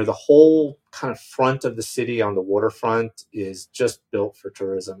 you know, the whole kind of front of the city on the waterfront is just built for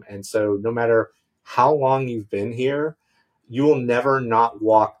tourism. And so no matter how long you've been here, you will never not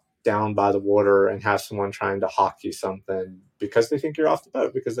walk down by the water and have someone trying to hawk you something because they think you're off the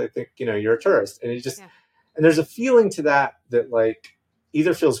boat, because they think, you know, you're a tourist. And and there's a feeling to that like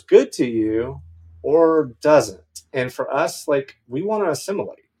either feels good to you or doesn't. And for us, like, we want to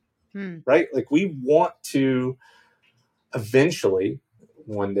assimilate, right? Like we want to eventually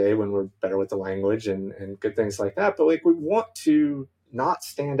one day when we're better with the language and good things like that, but like we want to not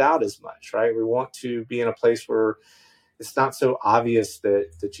stand out as much, right? We want to be in a place where it's not so obvious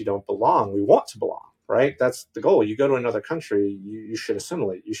that you don't belong. We want to belong, right? That's the goal. You go to another country, you should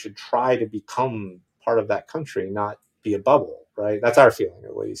assimilate. You should try to become part of that country, not be a bubble, right? That's our feeling,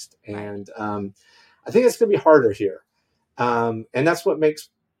 at least. And I think it's going to be harder here. And that's what makes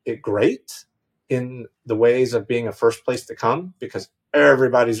it great in the ways of being a first place to come, because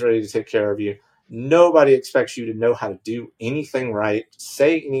everybody's ready to take care of you. Nobody expects you to know how to do anything right,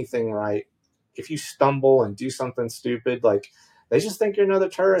 say anything right. If you stumble and do something stupid, like, they just think you're another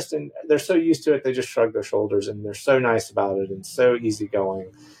tourist, and they're so used to it, they just shrug their shoulders, and they're so nice about it and so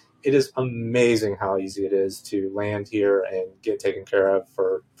easygoing. It is amazing how easy it is to land here and get taken care of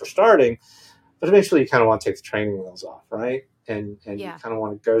for starting. But eventually you kind of want to take the training wheels off, right? And you kind of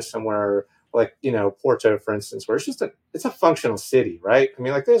want to go somewhere like, Porto, for instance, where it's a functional city, right? I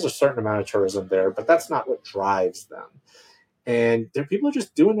mean, like, there's a certain amount of tourism there, but that's not what drives them. And people are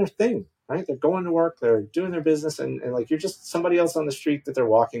just doing their thing, right? They're going to work, they're doing their business, and like, you're just somebody else on the street that they're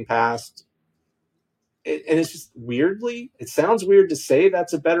walking past. And it's just it sounds weird to say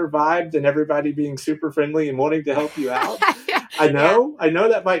that's a better vibe than everybody being super friendly and wanting to help you out. I know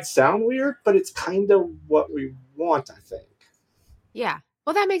that might sound weird, but it's kind of what we want, I think. Yeah.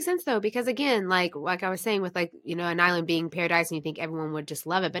 Well, that makes sense, though, because again, like I was saying with, like, an island being paradise and you think everyone would just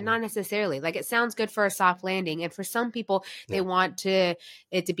love it, but not necessarily. Like, it sounds good for a soft landing. And for some people, they want it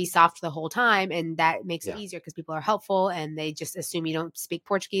to be soft the whole time. And that makes it easier because people are helpful and they just assume you don't speak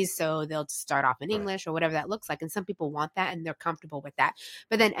Portuguese. So they'll start off in English or whatever that looks like. And some people want that and they're comfortable with that.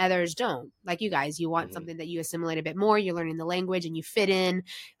 But then others don't. Like you guys, you want something that you assimilate a bit more. You're learning the language and you fit in,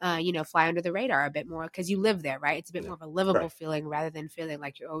 fly under the radar a bit more because you live there, right? It's a bit more of a livable feeling rather than feeling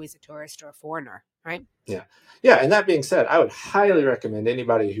like you're always a tourist or a foreigner, right? Yeah. And that being said, I would highly recommend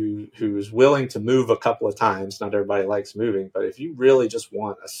anybody who's willing to move a couple of times. Not everybody likes moving, but if you really just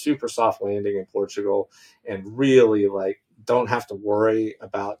want a super soft landing in Portugal and really, like, don't have to worry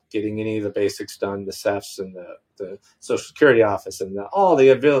about getting any of the basics done, the CEFs and the Social Security office and all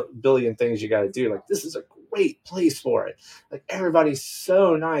the billion things you got to do, like, this is a great place for it. Like, everybody's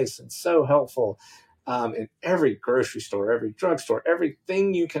so nice and so helpful. In every grocery store, every drugstore,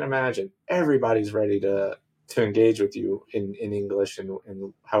 everything you can imagine, everybody's ready to engage with you in English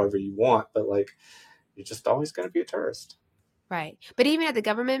and however you want. But, like, you're just always going to be a tourist. Right. But even at the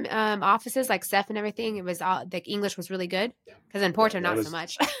government offices, like CEF and everything, it was all, like, English was really good. Because in Porto, not so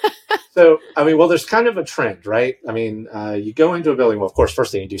much. So, I mean, well, there's kind of a trend, right? I mean, you go into a building. Well, of course,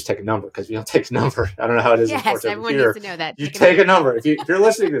 first thing you do is take a number, because if you don't take a number, I don't know how it is in Porto. Everyone here, needs to know that. You take a number. If you're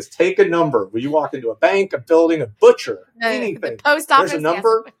listening to this, take a number. When you walk into a bank, a building, a butcher, anything, the post office, there's a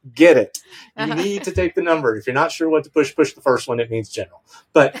number, get it. You need to take the number. If you're not sure what to push the first one. It means general.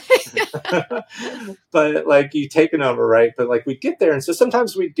 But, but, like, you take a number, right? But, like, we get there, and so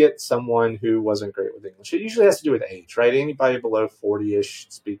sometimes we get someone who wasn't great with English. It usually has to do with age, right? Anybody below 40-ish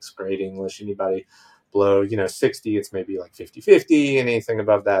speaks great English. Anybody below 60, it's maybe like 50-50, and anything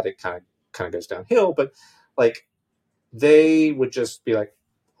above that, it kind of goes downhill. But, like, they would just be like,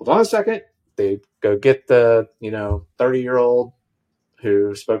 hold on a second. They'd go get the 30-year-old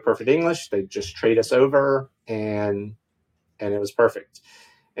who spoke perfect English. They'd just trade us over, and it was perfect.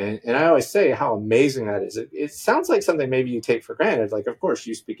 And I always say how amazing that is. It sounds like something maybe you take for granted. Like, of course,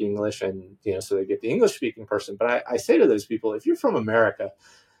 you speak English, and so they get the English-speaking person. But I say to those people, if you're from America,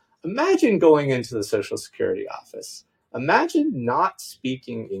 imagine going into the Social Security office. Imagine not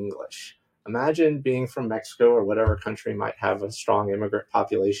speaking English. Imagine being from Mexico or whatever country might have a strong immigrant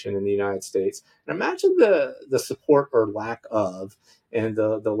population in the United States. And imagine the support or lack of, and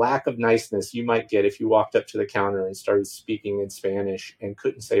the lack of niceness you might get if you walked up to the counter and started speaking in Spanish and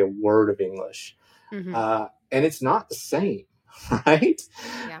couldn't say a word of English. Mm-hmm. And it's not the same. Right?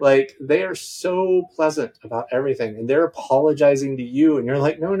 Yeah. Like, they are so pleasant about everything, and they're apologizing to you, and you're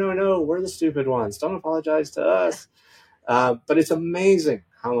like, no, we're the stupid ones. Don't apologize to us. But it's amazing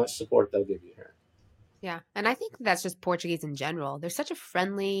how much support they'll give you here. Yeah. And I think that's just Portuguese in general. They're such a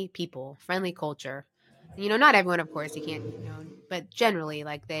friendly people, friendly culture. Not everyone, of course, you can't, but generally,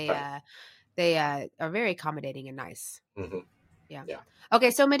 like, they are very accommodating and nice. Mm-hmm. Yeah.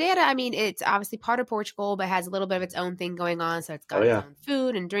 Okay, so Madeira, I mean, it's obviously part of Portugal, but has a little bit of its own thing going on. So it's got its own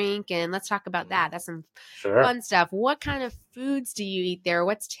food and drink, and let's talk about that. That's some fun stuff. What kind of foods do you eat there?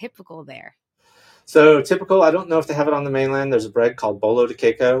 What's typical there? So typical, I don't know if they have it on the mainland. There's a bread called bolo de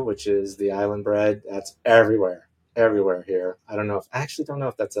queijo, which is the island bread. That's everywhere here. I actually don't know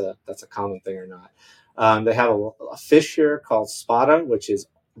if that's a common thing or not. They have a fish here called spada, which is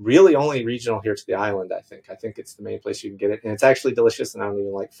really only regional here to the island, I think. I think it's the main place you can get it. And it's actually delicious, and I don't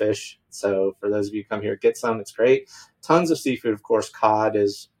even like fish. So for those of you who come here, get some. It's great. Tons of seafood, of course. Cod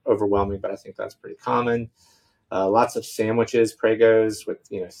is overwhelming, but I think that's pretty common. Lots of sandwiches, pregos with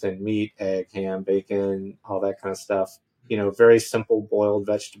thin meat, egg, ham, bacon, all that kind of stuff. very simple boiled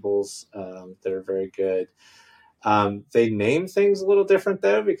vegetables that are very good. They name things a little different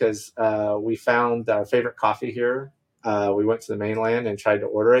though, because we found our favorite coffee here. We went to the mainland and tried to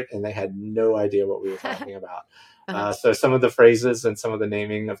order it, and they had no idea what we were talking about. So some of the phrases and some of the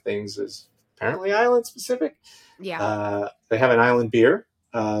naming of things is apparently island specific. Yeah. They have an island beer,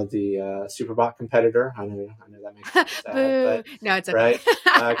 the Superbot competitor. I know that makes me sad, but no, it's okay.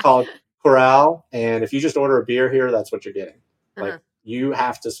 Right? Called Corral, and if you just order a beer here, that's what you're getting. Like you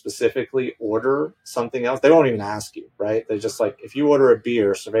have to specifically order something else. They won't even ask you, right? They're just like, if you order a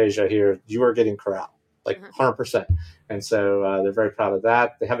beer, cerveja here, you are getting Corral, like 100%. And so they're very proud of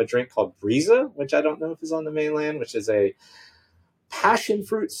that. They have a drink called Brisa, which I don't know if is on the mainland, which is a passion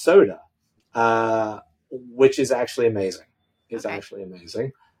fruit soda, which is actually amazing. Actually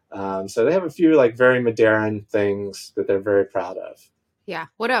amazing. So they have a few like very Madeiran things that they're very proud of. Yeah.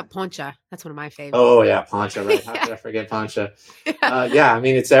 What about Poncha? That's one of my favorites. Oh yeah, Poncha, right? How could I forget Poncha? Yeah, I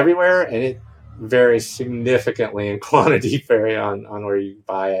mean it's everywhere, and it varies significantly in quantity, vary on where you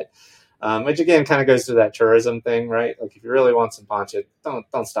buy it. Which again kind of goes to that tourism thing, right? Like if you really want some Poncha,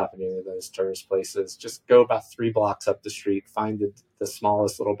 don't stop at any of those tourist places. Just go about 3 blocks up the street, find the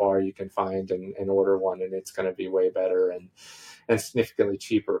smallest little bar you can find, and order one, and it's going to be way better and significantly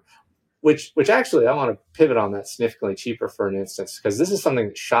cheaper. Which actually, I want to pivot on that significantly cheaper for an instance, because this is something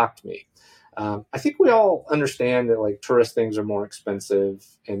that shocked me. I think we all understand that like tourist things are more expensive,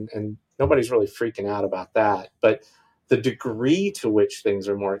 and nobody's really freaking out about that. But the degree to which things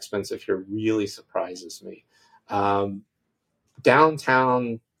are more expensive here really surprises me.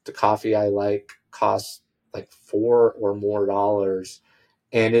 Downtown, the coffee I like costs like $4 or more,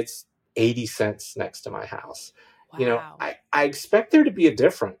 and it's 80 cents next to my house. Wow. I expect there to be a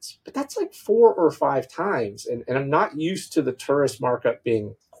difference, but that's like 4 or 5 times. And I'm not used to the tourist markup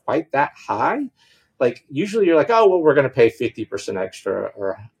being quite that high. Like usually you're like, oh, well, we're going to pay 50% extra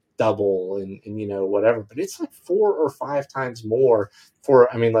or double and whatever. But it's like 4 or 5 times more for,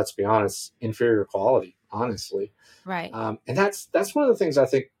 I mean, let's be honest, inferior quality, honestly. Right. And that's one of the things I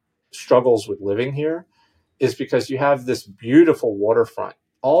think struggles with living here is because you have this beautiful waterfront,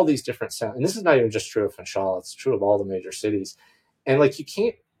 all these different sounds. And this is not even just true of Funchal. It's true of all the major cities. And like, you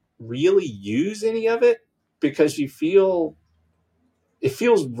can't really use any of it because it feels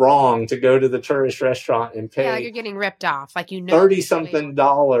wrong to go to the tourist restaurant and pay like you're getting ripped off. Like, $30-something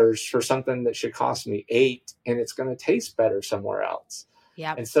for something that should cost me $8, and it's going to taste better somewhere else.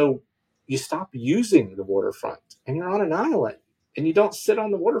 Yeah. And so you stop using the waterfront and you're on an island and you don't sit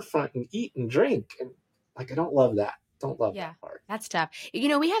on the waterfront and eat and drink. And like, I don't love that. Don't love that part. That's tough.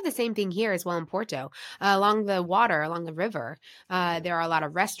 We have the same thing here as well in Porto. Along the water, along the river, there are a lot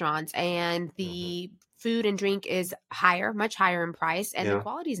of restaurants, and the food and drink is higher, much higher in price, and the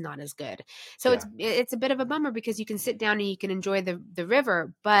quality is not as good. So it's a bit of a bummer because you can sit down and you can enjoy the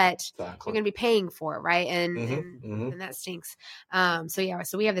river, but you're going to be paying for it, right? And that stinks.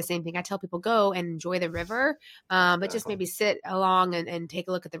 So we have the same thing. I tell people go and enjoy the river, but just maybe sit along and take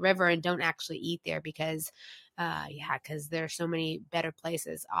a look at the river and don't actually eat there because because there's so many better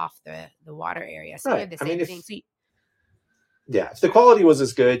places off the water area. So we have the same thing. If the quality was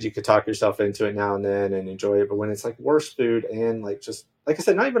as good, you could talk yourself into it now and then and enjoy it. But when it's like worse food and like just like I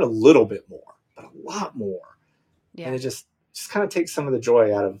said, not even a little bit more, but a lot more, and it just kind of takes some of the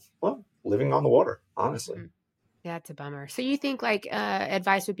joy out of living on the water. Honestly, yeah, it's a bummer. So you think like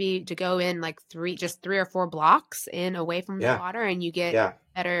advice would be to go in like 3 or 4 blocks in away from the water, and you get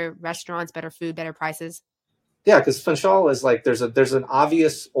better restaurants, better food, better prices. Yeah, because Funchal is like there's an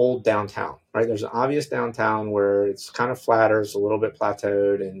obvious old downtown, right? There's an obvious downtown where it's kind of flatter, it's a little bit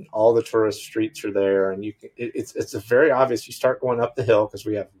plateaued, and all the tourist streets are there, and it's a very obvious. You start going up the hill because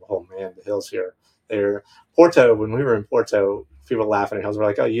we have the hills here. There, Porto. When we were in Porto, people laughing at hills. We're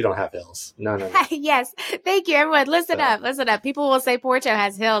like, oh, you don't have hills. No. Yes, thank you, everyone. Listen up. People will say Porto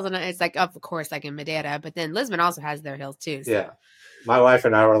has hills, and it's like, of course, like in Madeira, but then Lisbon also has their hills too. So. Yeah. My wife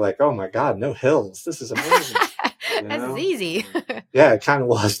and I were like, oh my God, no hills. This is amazing. This is easy. Yeah, it kind of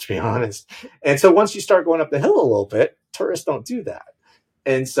was, to be honest. And so once you start going up the hill a little bit, tourists don't do that.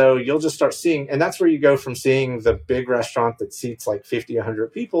 And so you'll just start seeing, and that's where you go from seeing the big restaurant that seats like 50,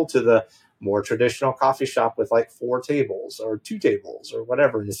 100 people to the more traditional coffee shop with like 4 tables or 2 tables or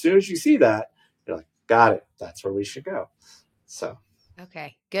whatever. And as soon as you see that, you're like, got it. That's where we should go. So.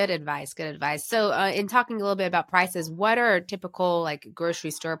 Okay. Good advice. So in talking a little bit about prices, what are typical like grocery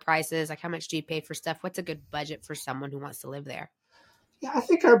store prices? Like how much do you pay for stuff? What's a good budget for someone who wants to live there? Yeah, I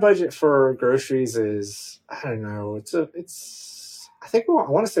think our budget for groceries is, I don't know, I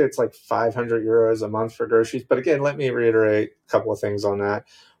want to say it's like €500 a month for groceries. But again, let me reiterate a couple of things on that.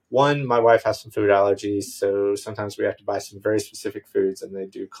 one, my wife has some food allergies, so sometimes we have to buy some very specific foods, and they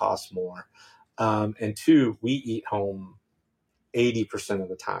do cost more. And two, we eat home 80% of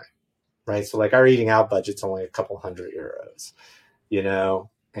the time, right? So like our eating out budget's only a couple €100,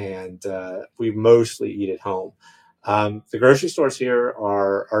 and we mostly eat at home. The grocery stores here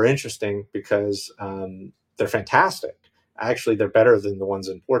are interesting because they're fantastic. Actually, they're better than the ones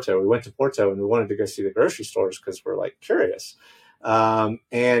in Porto. We went to Porto and we wanted to go see the grocery stores because we're like curious.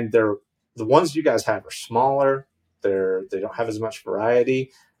 And the ones you guys have are smaller. They don't have as much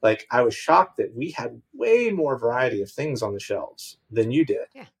variety. Like I was shocked that we had way more variety of things on the shelves than you did.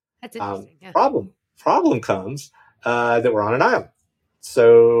 Yeah, that's interesting. Yeah. Problem comes that we're on an island.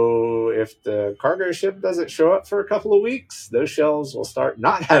 So if the cargo ship doesn't show up for a couple of weeks, those shelves will start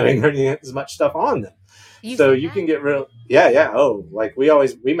not having as much stuff on them. So you can get real. Yeah. Oh, like we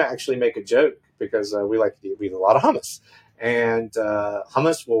actually make a joke because we eat a lot of hummus, and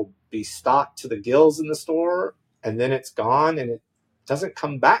hummus will be stocked to the gills in the store, and then it's gone, and it doesn't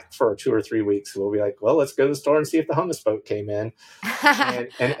come back for 2 or 3 weeks. So we'll be like, well, let's go to the store and see if the hummus boat came in, and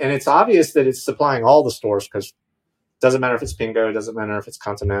it's obvious that it's supplying all the stores because. Doesn't matter if it's Pingo, doesn't matter if it's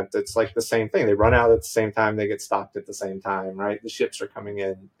Continent. It's like the same thing. They run out at the same time. They get stocked at the same time, right? The ships are coming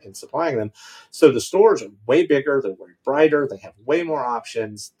in and supplying them. So the stores are way bigger. They're way brighter. They have way more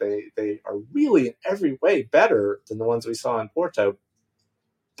options. They are really in every way better than the ones we saw in Porto.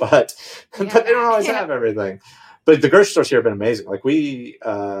 But they don't always have everything. But the grocery stores here have been amazing. Like we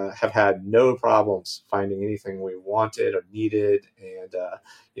have had no problems finding anything we wanted or needed. And,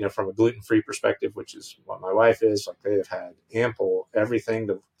 from a gluten-free perspective, which is what my wife is, like they have had ample everything.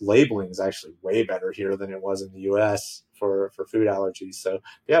 The labeling is actually way better here than it was in the US for food allergies. So if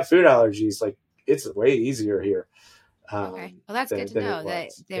you have food allergies, like it's way easier here. Okay. Well, that's good to know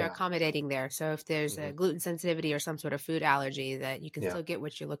that they're accommodating there. So if there's a gluten sensitivity or some sort of food allergy, that you can still get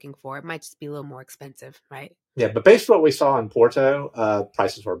what you're looking for. It might just be a little more expensive, right? Yeah, but based on what we saw in Porto,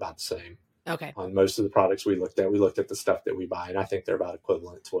 prices were about the same. Okay. On most of the products we looked at the stuff that we buy, and I think they're about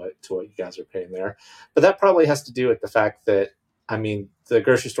equivalent to what you guys are paying there. But that probably has to do with the fact that, the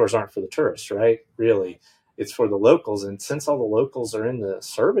grocery stores aren't for the tourists, right? Really, it's for the locals. And since all the locals are in the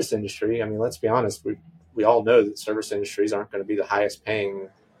service industry, let's be honest, we all know that service industries aren't going to be the highest paying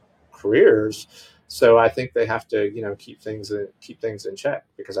careers. So I think they have to, keep things in check,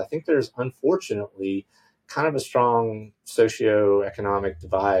 because I think there's unfortunately kind of a strong socioeconomic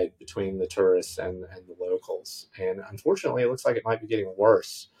divide between the tourists and the locals. And unfortunately, it looks like it might be getting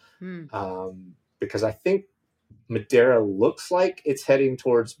worse because I think Madeira looks like it's heading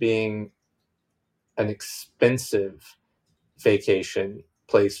towards being an expensive vacation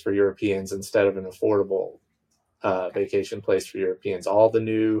place for Europeans instead of an affordable vacation place for Europeans. All the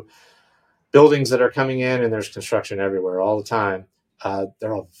new buildings that are coming in, and there's construction everywhere all the time,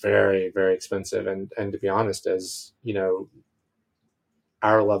 they're all very, very expensive. And to be honest, as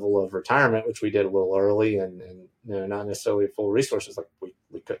our level of retirement, which we did a little early, and not necessarily full resources, like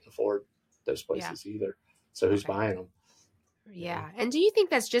we couldn't afford those places either. So who's buying them? Yeah. And do you think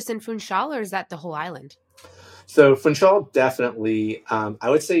that's just in Funchal, or is that the whole island? So Funchal, definitely. I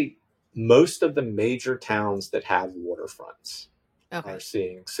would say most of the major towns that have waterfronts are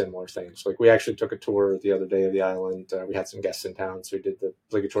seeing similar things. Like we actually took a tour the other day of the island. We had some guests in town, so we did the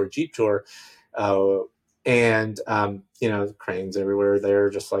obligatory Jeep tour. And cranes everywhere there,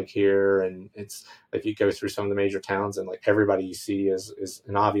 just like here. And it's like you go through some of the major towns, and like everybody you see is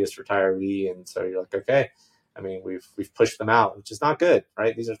an obvious retiree. And so you're like, okay, we've pushed them out, which is not good,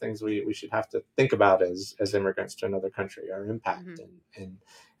 right? These are things we should have to think about as immigrants to another country, our impact. And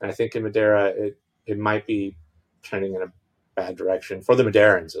I think in Madeira, it might be trending in a bad direction for the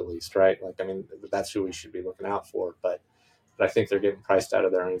Madeirans, at least, right? Like, that's who we should be looking out for. But I think they're getting priced out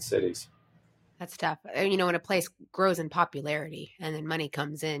of their own cities. That's tough. When a place grows in popularity and then money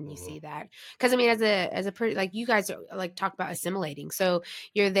comes in, you see that. Because as a pretty, like you guys are, like talk about assimilating. So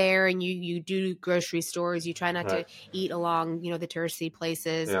you're there and you do grocery stores. You try not to eat along, the touristy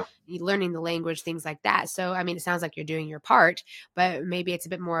places. Yeah. You're learning the language, things like that. So it sounds like you're doing your part, but maybe it's a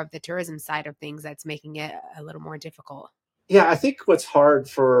bit more of the tourism side of things that's making it a little more difficult. Yeah, I think what's hard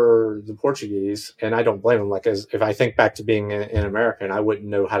for the Portuguese, and I don't blame them, like if I think back to being an American, I wouldn't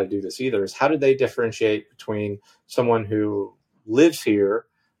know how to do this either, is how do they differentiate between someone who lives here,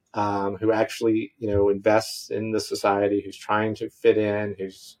 who actually, invests in the society, who's trying to fit in,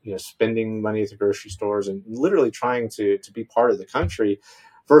 who's, spending money at the grocery stores and literally trying to be part of the country,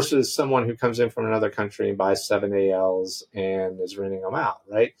 versus someone who comes in from another country and buys 7 ALs and is renting them out,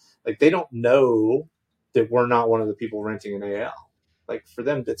 right? Like they don't know that we're not one of the people renting an AL. Like for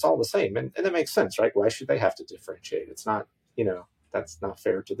them, it's all the same. And that makes sense, right? Why should they have to differentiate? It's not, that's not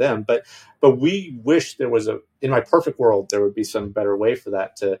fair to them. But we wish there was in my perfect world, there would be some better way for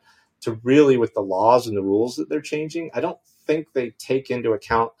that to really, with the laws and the rules that they're changing. I don't think they take into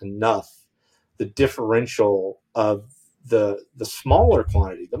account enough the differential of the smaller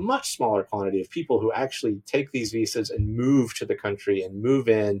quantity, the much smaller quantity of people who actually take these visas and move to the country and move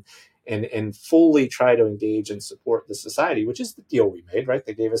in and fully try to engage and support the society, which is the deal we made, right?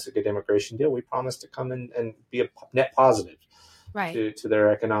 They gave us a good immigration deal. We promised to come in and be a net positive to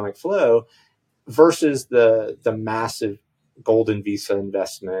their economic flow, versus the massive golden visa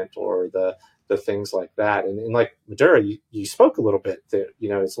investment or the things like that. And like Madeira, you spoke a little bit that,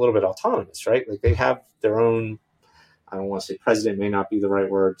 it's a little bit autonomous, right? Like they have their own, I don't want to say president, may not be the right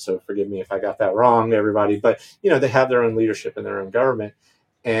word, so forgive me if I got that wrong, everybody, but they have their own leadership and their own government.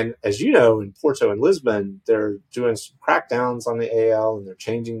 And as you know, in Porto and Lisbon, they're doing some crackdowns on the AL and they're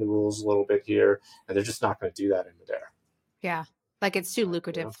changing the rules a little bit here, and they're just not going to do that in Madeira. Yeah. Like it's too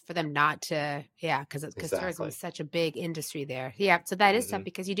lucrative for them not to, because tourism is such a big industry there. Yeah, so that is tough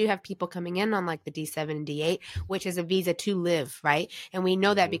because you do have people coming in on like the D7 and D8, which is a visa to live, right? And we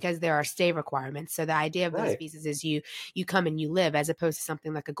know that because there are stay requirements. So the idea of those visas is you come and you live, as opposed to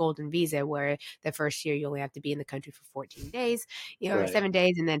something like a golden visa where the first year you only have to be in the country for 14 days, or 7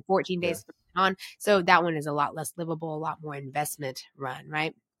 days, and then 14 days on. So that one is a lot less livable, a lot more investment run,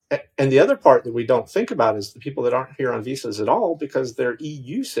 right? And the other part that we don't think about is the people that aren't here on visas at all because they're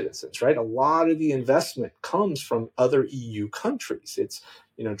EU citizens, right? A lot of the investment comes from other EU countries. It's,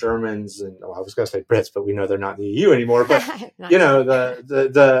 Germans and I was going to say Brits, but we know they're not in the EU anymore. But,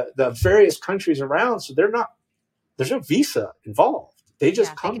 the various countries around. So there's no visa involved. They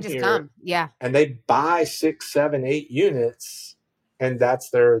just come here and they buy 6, 7, 8 units. And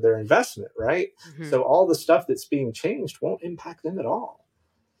that's their investment, right? Mm-hmm. So all the stuff that's being changed won't impact them at all.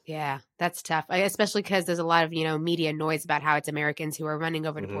 Yeah, that's tough, especially because there's a lot of, media noise about how it's Americans who are running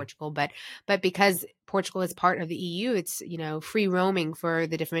over to Portugal. But because Portugal is part of the EU, it's, free roaming for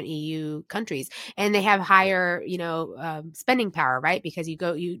the different EU countries. And they have higher, spending power, right? Because you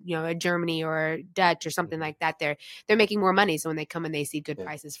go, a Germany or Dutch or something like that, they're making more money. So when they come and they see good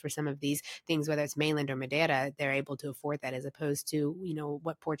prices for some of these things, whether it's mainland or Madeira, they're able to afford that as opposed to,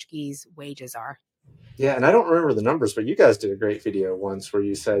 what Portuguese wages are. Yeah, and I don't remember the numbers, but you guys did a great video once where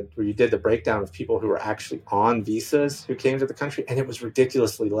you did the breakdown of people who were actually on visas who came to the country, and it was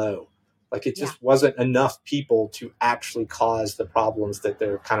ridiculously low. Like it just wasn't enough people to actually cause the problems that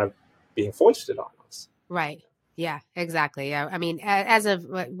they're kind of being foisted on us. Right. Yeah, exactly. Yeah. I mean, as of,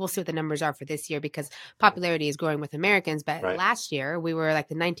 we'll see what the numbers are for this year because popularity is growing with Americans. But last year we were like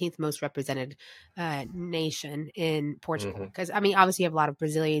the 19th most represented nation in Portugal. Because, I mean, obviously you have a lot of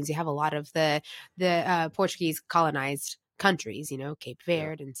Brazilians. You have a lot of the Portuguese colonized countries, Cape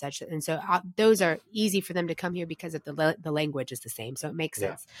Verde and such. And so those are easy for them to come here because of the language is the same. So it makes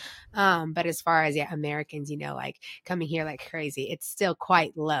sense. But as far as Americans, like coming here like crazy, it's still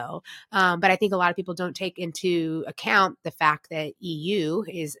quite low. But I think a lot of people don't take into account the fact that EU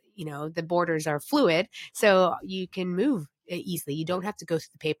is, the borders are fluid. So you can move easily. You don't have to go through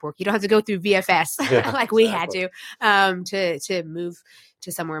the paperwork. You don't have to go through VFS like we had to move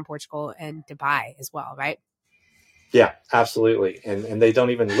to somewhere in Portugal and to buy as well, right? Yeah, absolutely. And they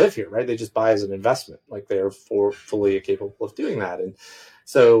don't even live here, right? They just buy as an investment. Like they're fully capable of doing that. And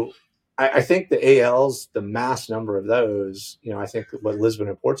so I think the ALs, the mass number of those, I think what Lisbon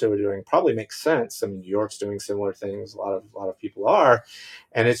and Porto are doing probably makes sense. I mean, New York's doing similar things. A lot of people are.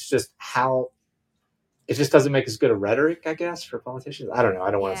 And it's just it just doesn't make as good a rhetoric, I guess, for politicians. I don't know.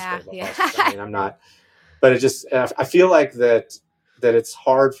 I don't want to spend about politics. I mean, I'm not. But I feel like that it's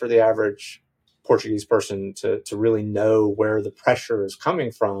hard for the average Portuguese person to really know where the pressure is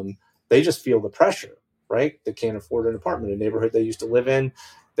coming from. They just feel the pressure, right? They can't afford an apartment. A neighborhood they used to live in,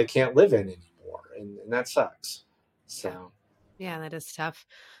 they can't live in anymore. And that sucks. So, yeah, that is tough.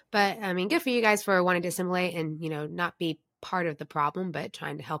 But I mean, good for you guys for wanting to assimilate and, not be part of the problem, but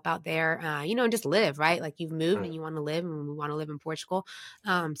trying to help out there, and just live, right? Like you've moved and you want to live and we want to live in Portugal.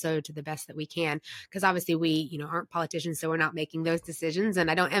 So to the best that we can, because obviously we, aren't politicians, so we're not making those decisions. And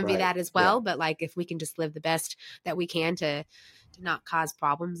I don't envy that as well. Yeah. But like, if we can just live the best that we can to not cause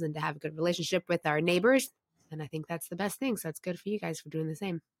problems and to have a good relationship with our neighbors, then I think that's the best thing. So that's good for you guys for doing the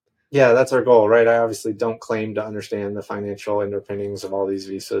same. Yeah, that's our goal, right? I obviously don't claim to understand the financial underpinnings of all these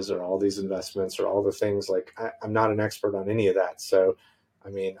visas or all these investments or all the things. Like I'm not an expert on any of that. So,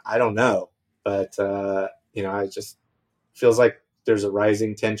 I mean, I don't know, but, it just feels like there's a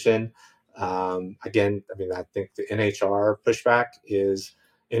rising tension. Again, I mean, I think the NHR pushback is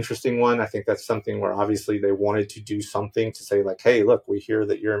interesting one. I think that's something where obviously they wanted to do something to say like, hey, look, we hear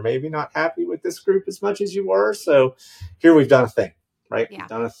that you're maybe not happy with this group as much as you were. So here we've done a thing. right? Yeah. We've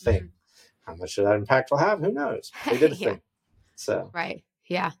done a thing. How much of that impact will have? Who knows? They did a thing. So. Right.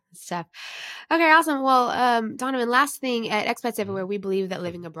 Yeah, it's tough. Okay, awesome. Well, Donovan, last thing, at Expats Everywhere, we believe that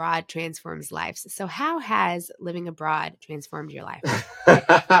living abroad transforms lives. So how has living abroad transformed your life?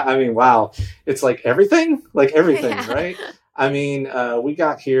 I mean, wow. It's like everything, right? I mean, we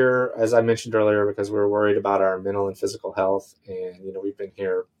got here, as I mentioned earlier, because we were worried about our mental and physical health. And, we've been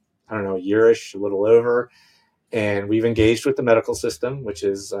here, I don't know, a year-ish, a little over. And we've engaged with the medical system, which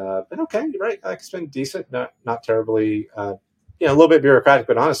has been okay, right? Like, it's been decent, not terribly, a little bit bureaucratic,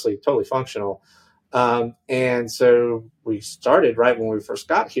 but honestly, totally functional. And so we started right when we first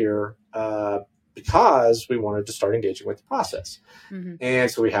got here because we wanted to start engaging with the process. And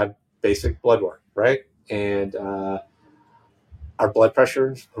so we had basic blood work, right? And our blood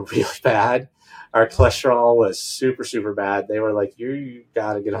pressures were really bad. Our cholesterol was super, super bad. They were like, you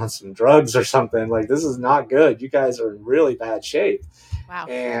got to get on some drugs or something. Like, this is not good. You guys are in really bad shape. Wow.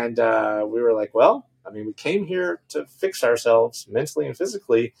 And we were like, well, I mean, we came here to fix ourselves mentally and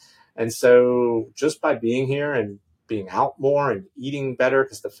physically. And so just by being here and being out more and eating better,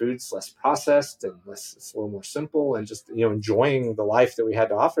 because the food's less processed and it's a little more simple, and just, enjoying the life that we had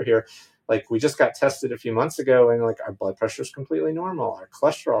to offer here. Like, we just got tested a few months ago, and like, our blood pressure is completely normal. Our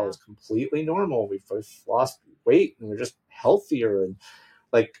cholesterol is completely normal. We've both lost weight and we're just healthier. And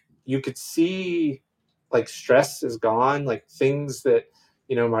like, you could see, like, stress is gone. Like, things that,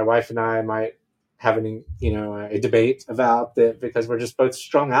 my wife and I might have a debate about that, because we're just both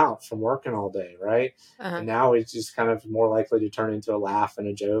strung out from working all day. Right. And now it's just kind of more likely to turn into a laugh and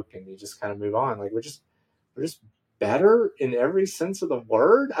a joke, and you just kind of move on. Like, we're just better in every sense of the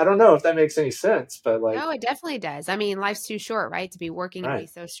word. I don't know if that makes any sense, but like, no, it definitely does. I mean, life's too short, right, to be working and be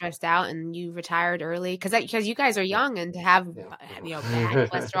so stressed out, and you retired early because you guys are young, and to have bad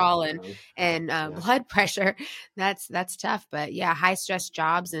cholesterol and blood pressure, that's tough. But yeah, high stress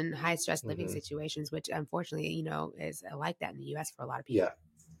jobs and high stress living situations, which unfortunately is like that in the U.S. for a lot of people.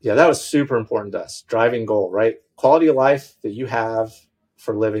 Yeah, that was super important to us. Driving goal, right? Quality of life that you have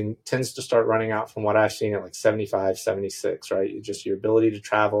for living tends to start running out, from what I've seen, at like 75, 76, right? Just your ability to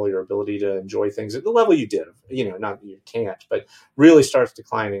travel, your ability to enjoy things at the level you did, not that you can't, but really starts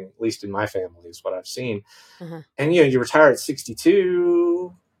declining, at least in my family, is what I've seen. And, you retire at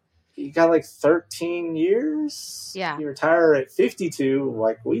 62, you got like 13 years. Yeah. You retire at 52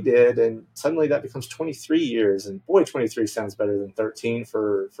 like we did, and suddenly that becomes 23 years. And boy, 23 sounds better than 13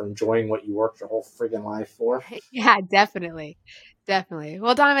 for enjoying what you worked your whole friggin' life for. Yeah, definitely. Definitely.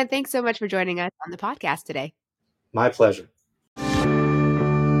 Well, Donovan, thanks so much for joining us on the podcast today. My pleasure.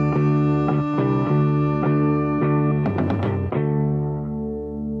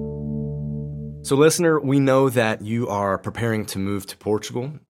 So, listener, we know that you are preparing to move to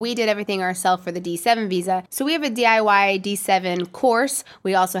Portugal. We did everything ourselves for the D7 visa. So we have a DIY D7 course.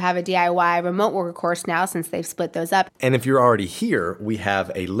 We also have a DIY remote worker course now, since they've split those up. And if you're already here, we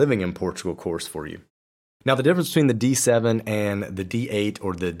have a living in Portugal course for you. Now, the difference between the D7 and the D8,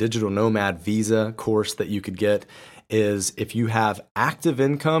 or the digital nomad visa course that you could get, is if you have active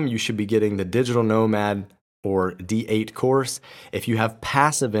income, you should be getting the digital nomad or D8 course. If you have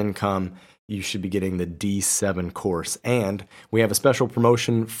passive income, you should be getting the D7 course. And we have a special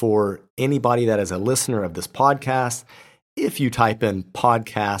promotion for anybody that is a listener of this podcast. If you type in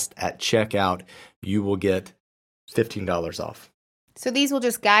podcast at checkout, you will get $15 off. So these will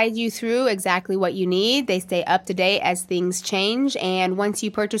just guide you through exactly what you need. They stay up to date as things change. And once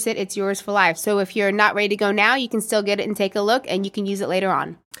you purchase it, it's yours for life. So if you're not ready to go now, you can still get it and take a look, and you can use it later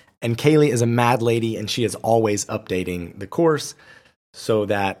on. And Kaylee is a mad lady, and she is always updating the course so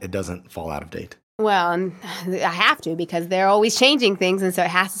that it doesn't fall out of date. Well, and I have to, because they're always changing things, and so it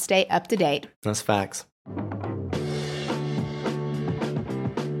has to stay up to date. That's facts.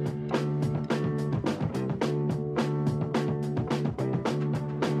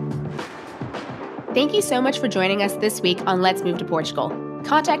 Thank you so much for joining us this week on Let's Move to Portugal.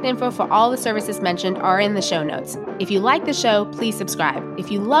 Contact info for all the services mentioned are in the show notes. If you like the show, please subscribe. If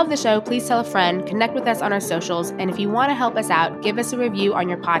you love the show, please tell a friend, connect with us on our socials, and if you want to help us out, give us a review on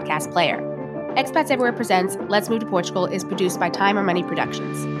your podcast player. Expats Everywhere presents Let's Move to Portugal is produced by Time or Money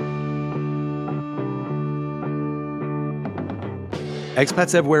Productions.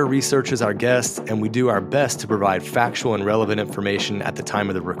 Expats Everywhere researches our guests, and we do our best to provide factual and relevant information at the time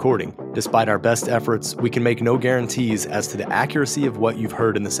of the recording. Despite our best efforts, we can make no guarantees as to the accuracy of what you've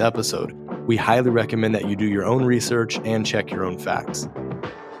heard in this episode. We highly recommend that you do your own research and check your own facts.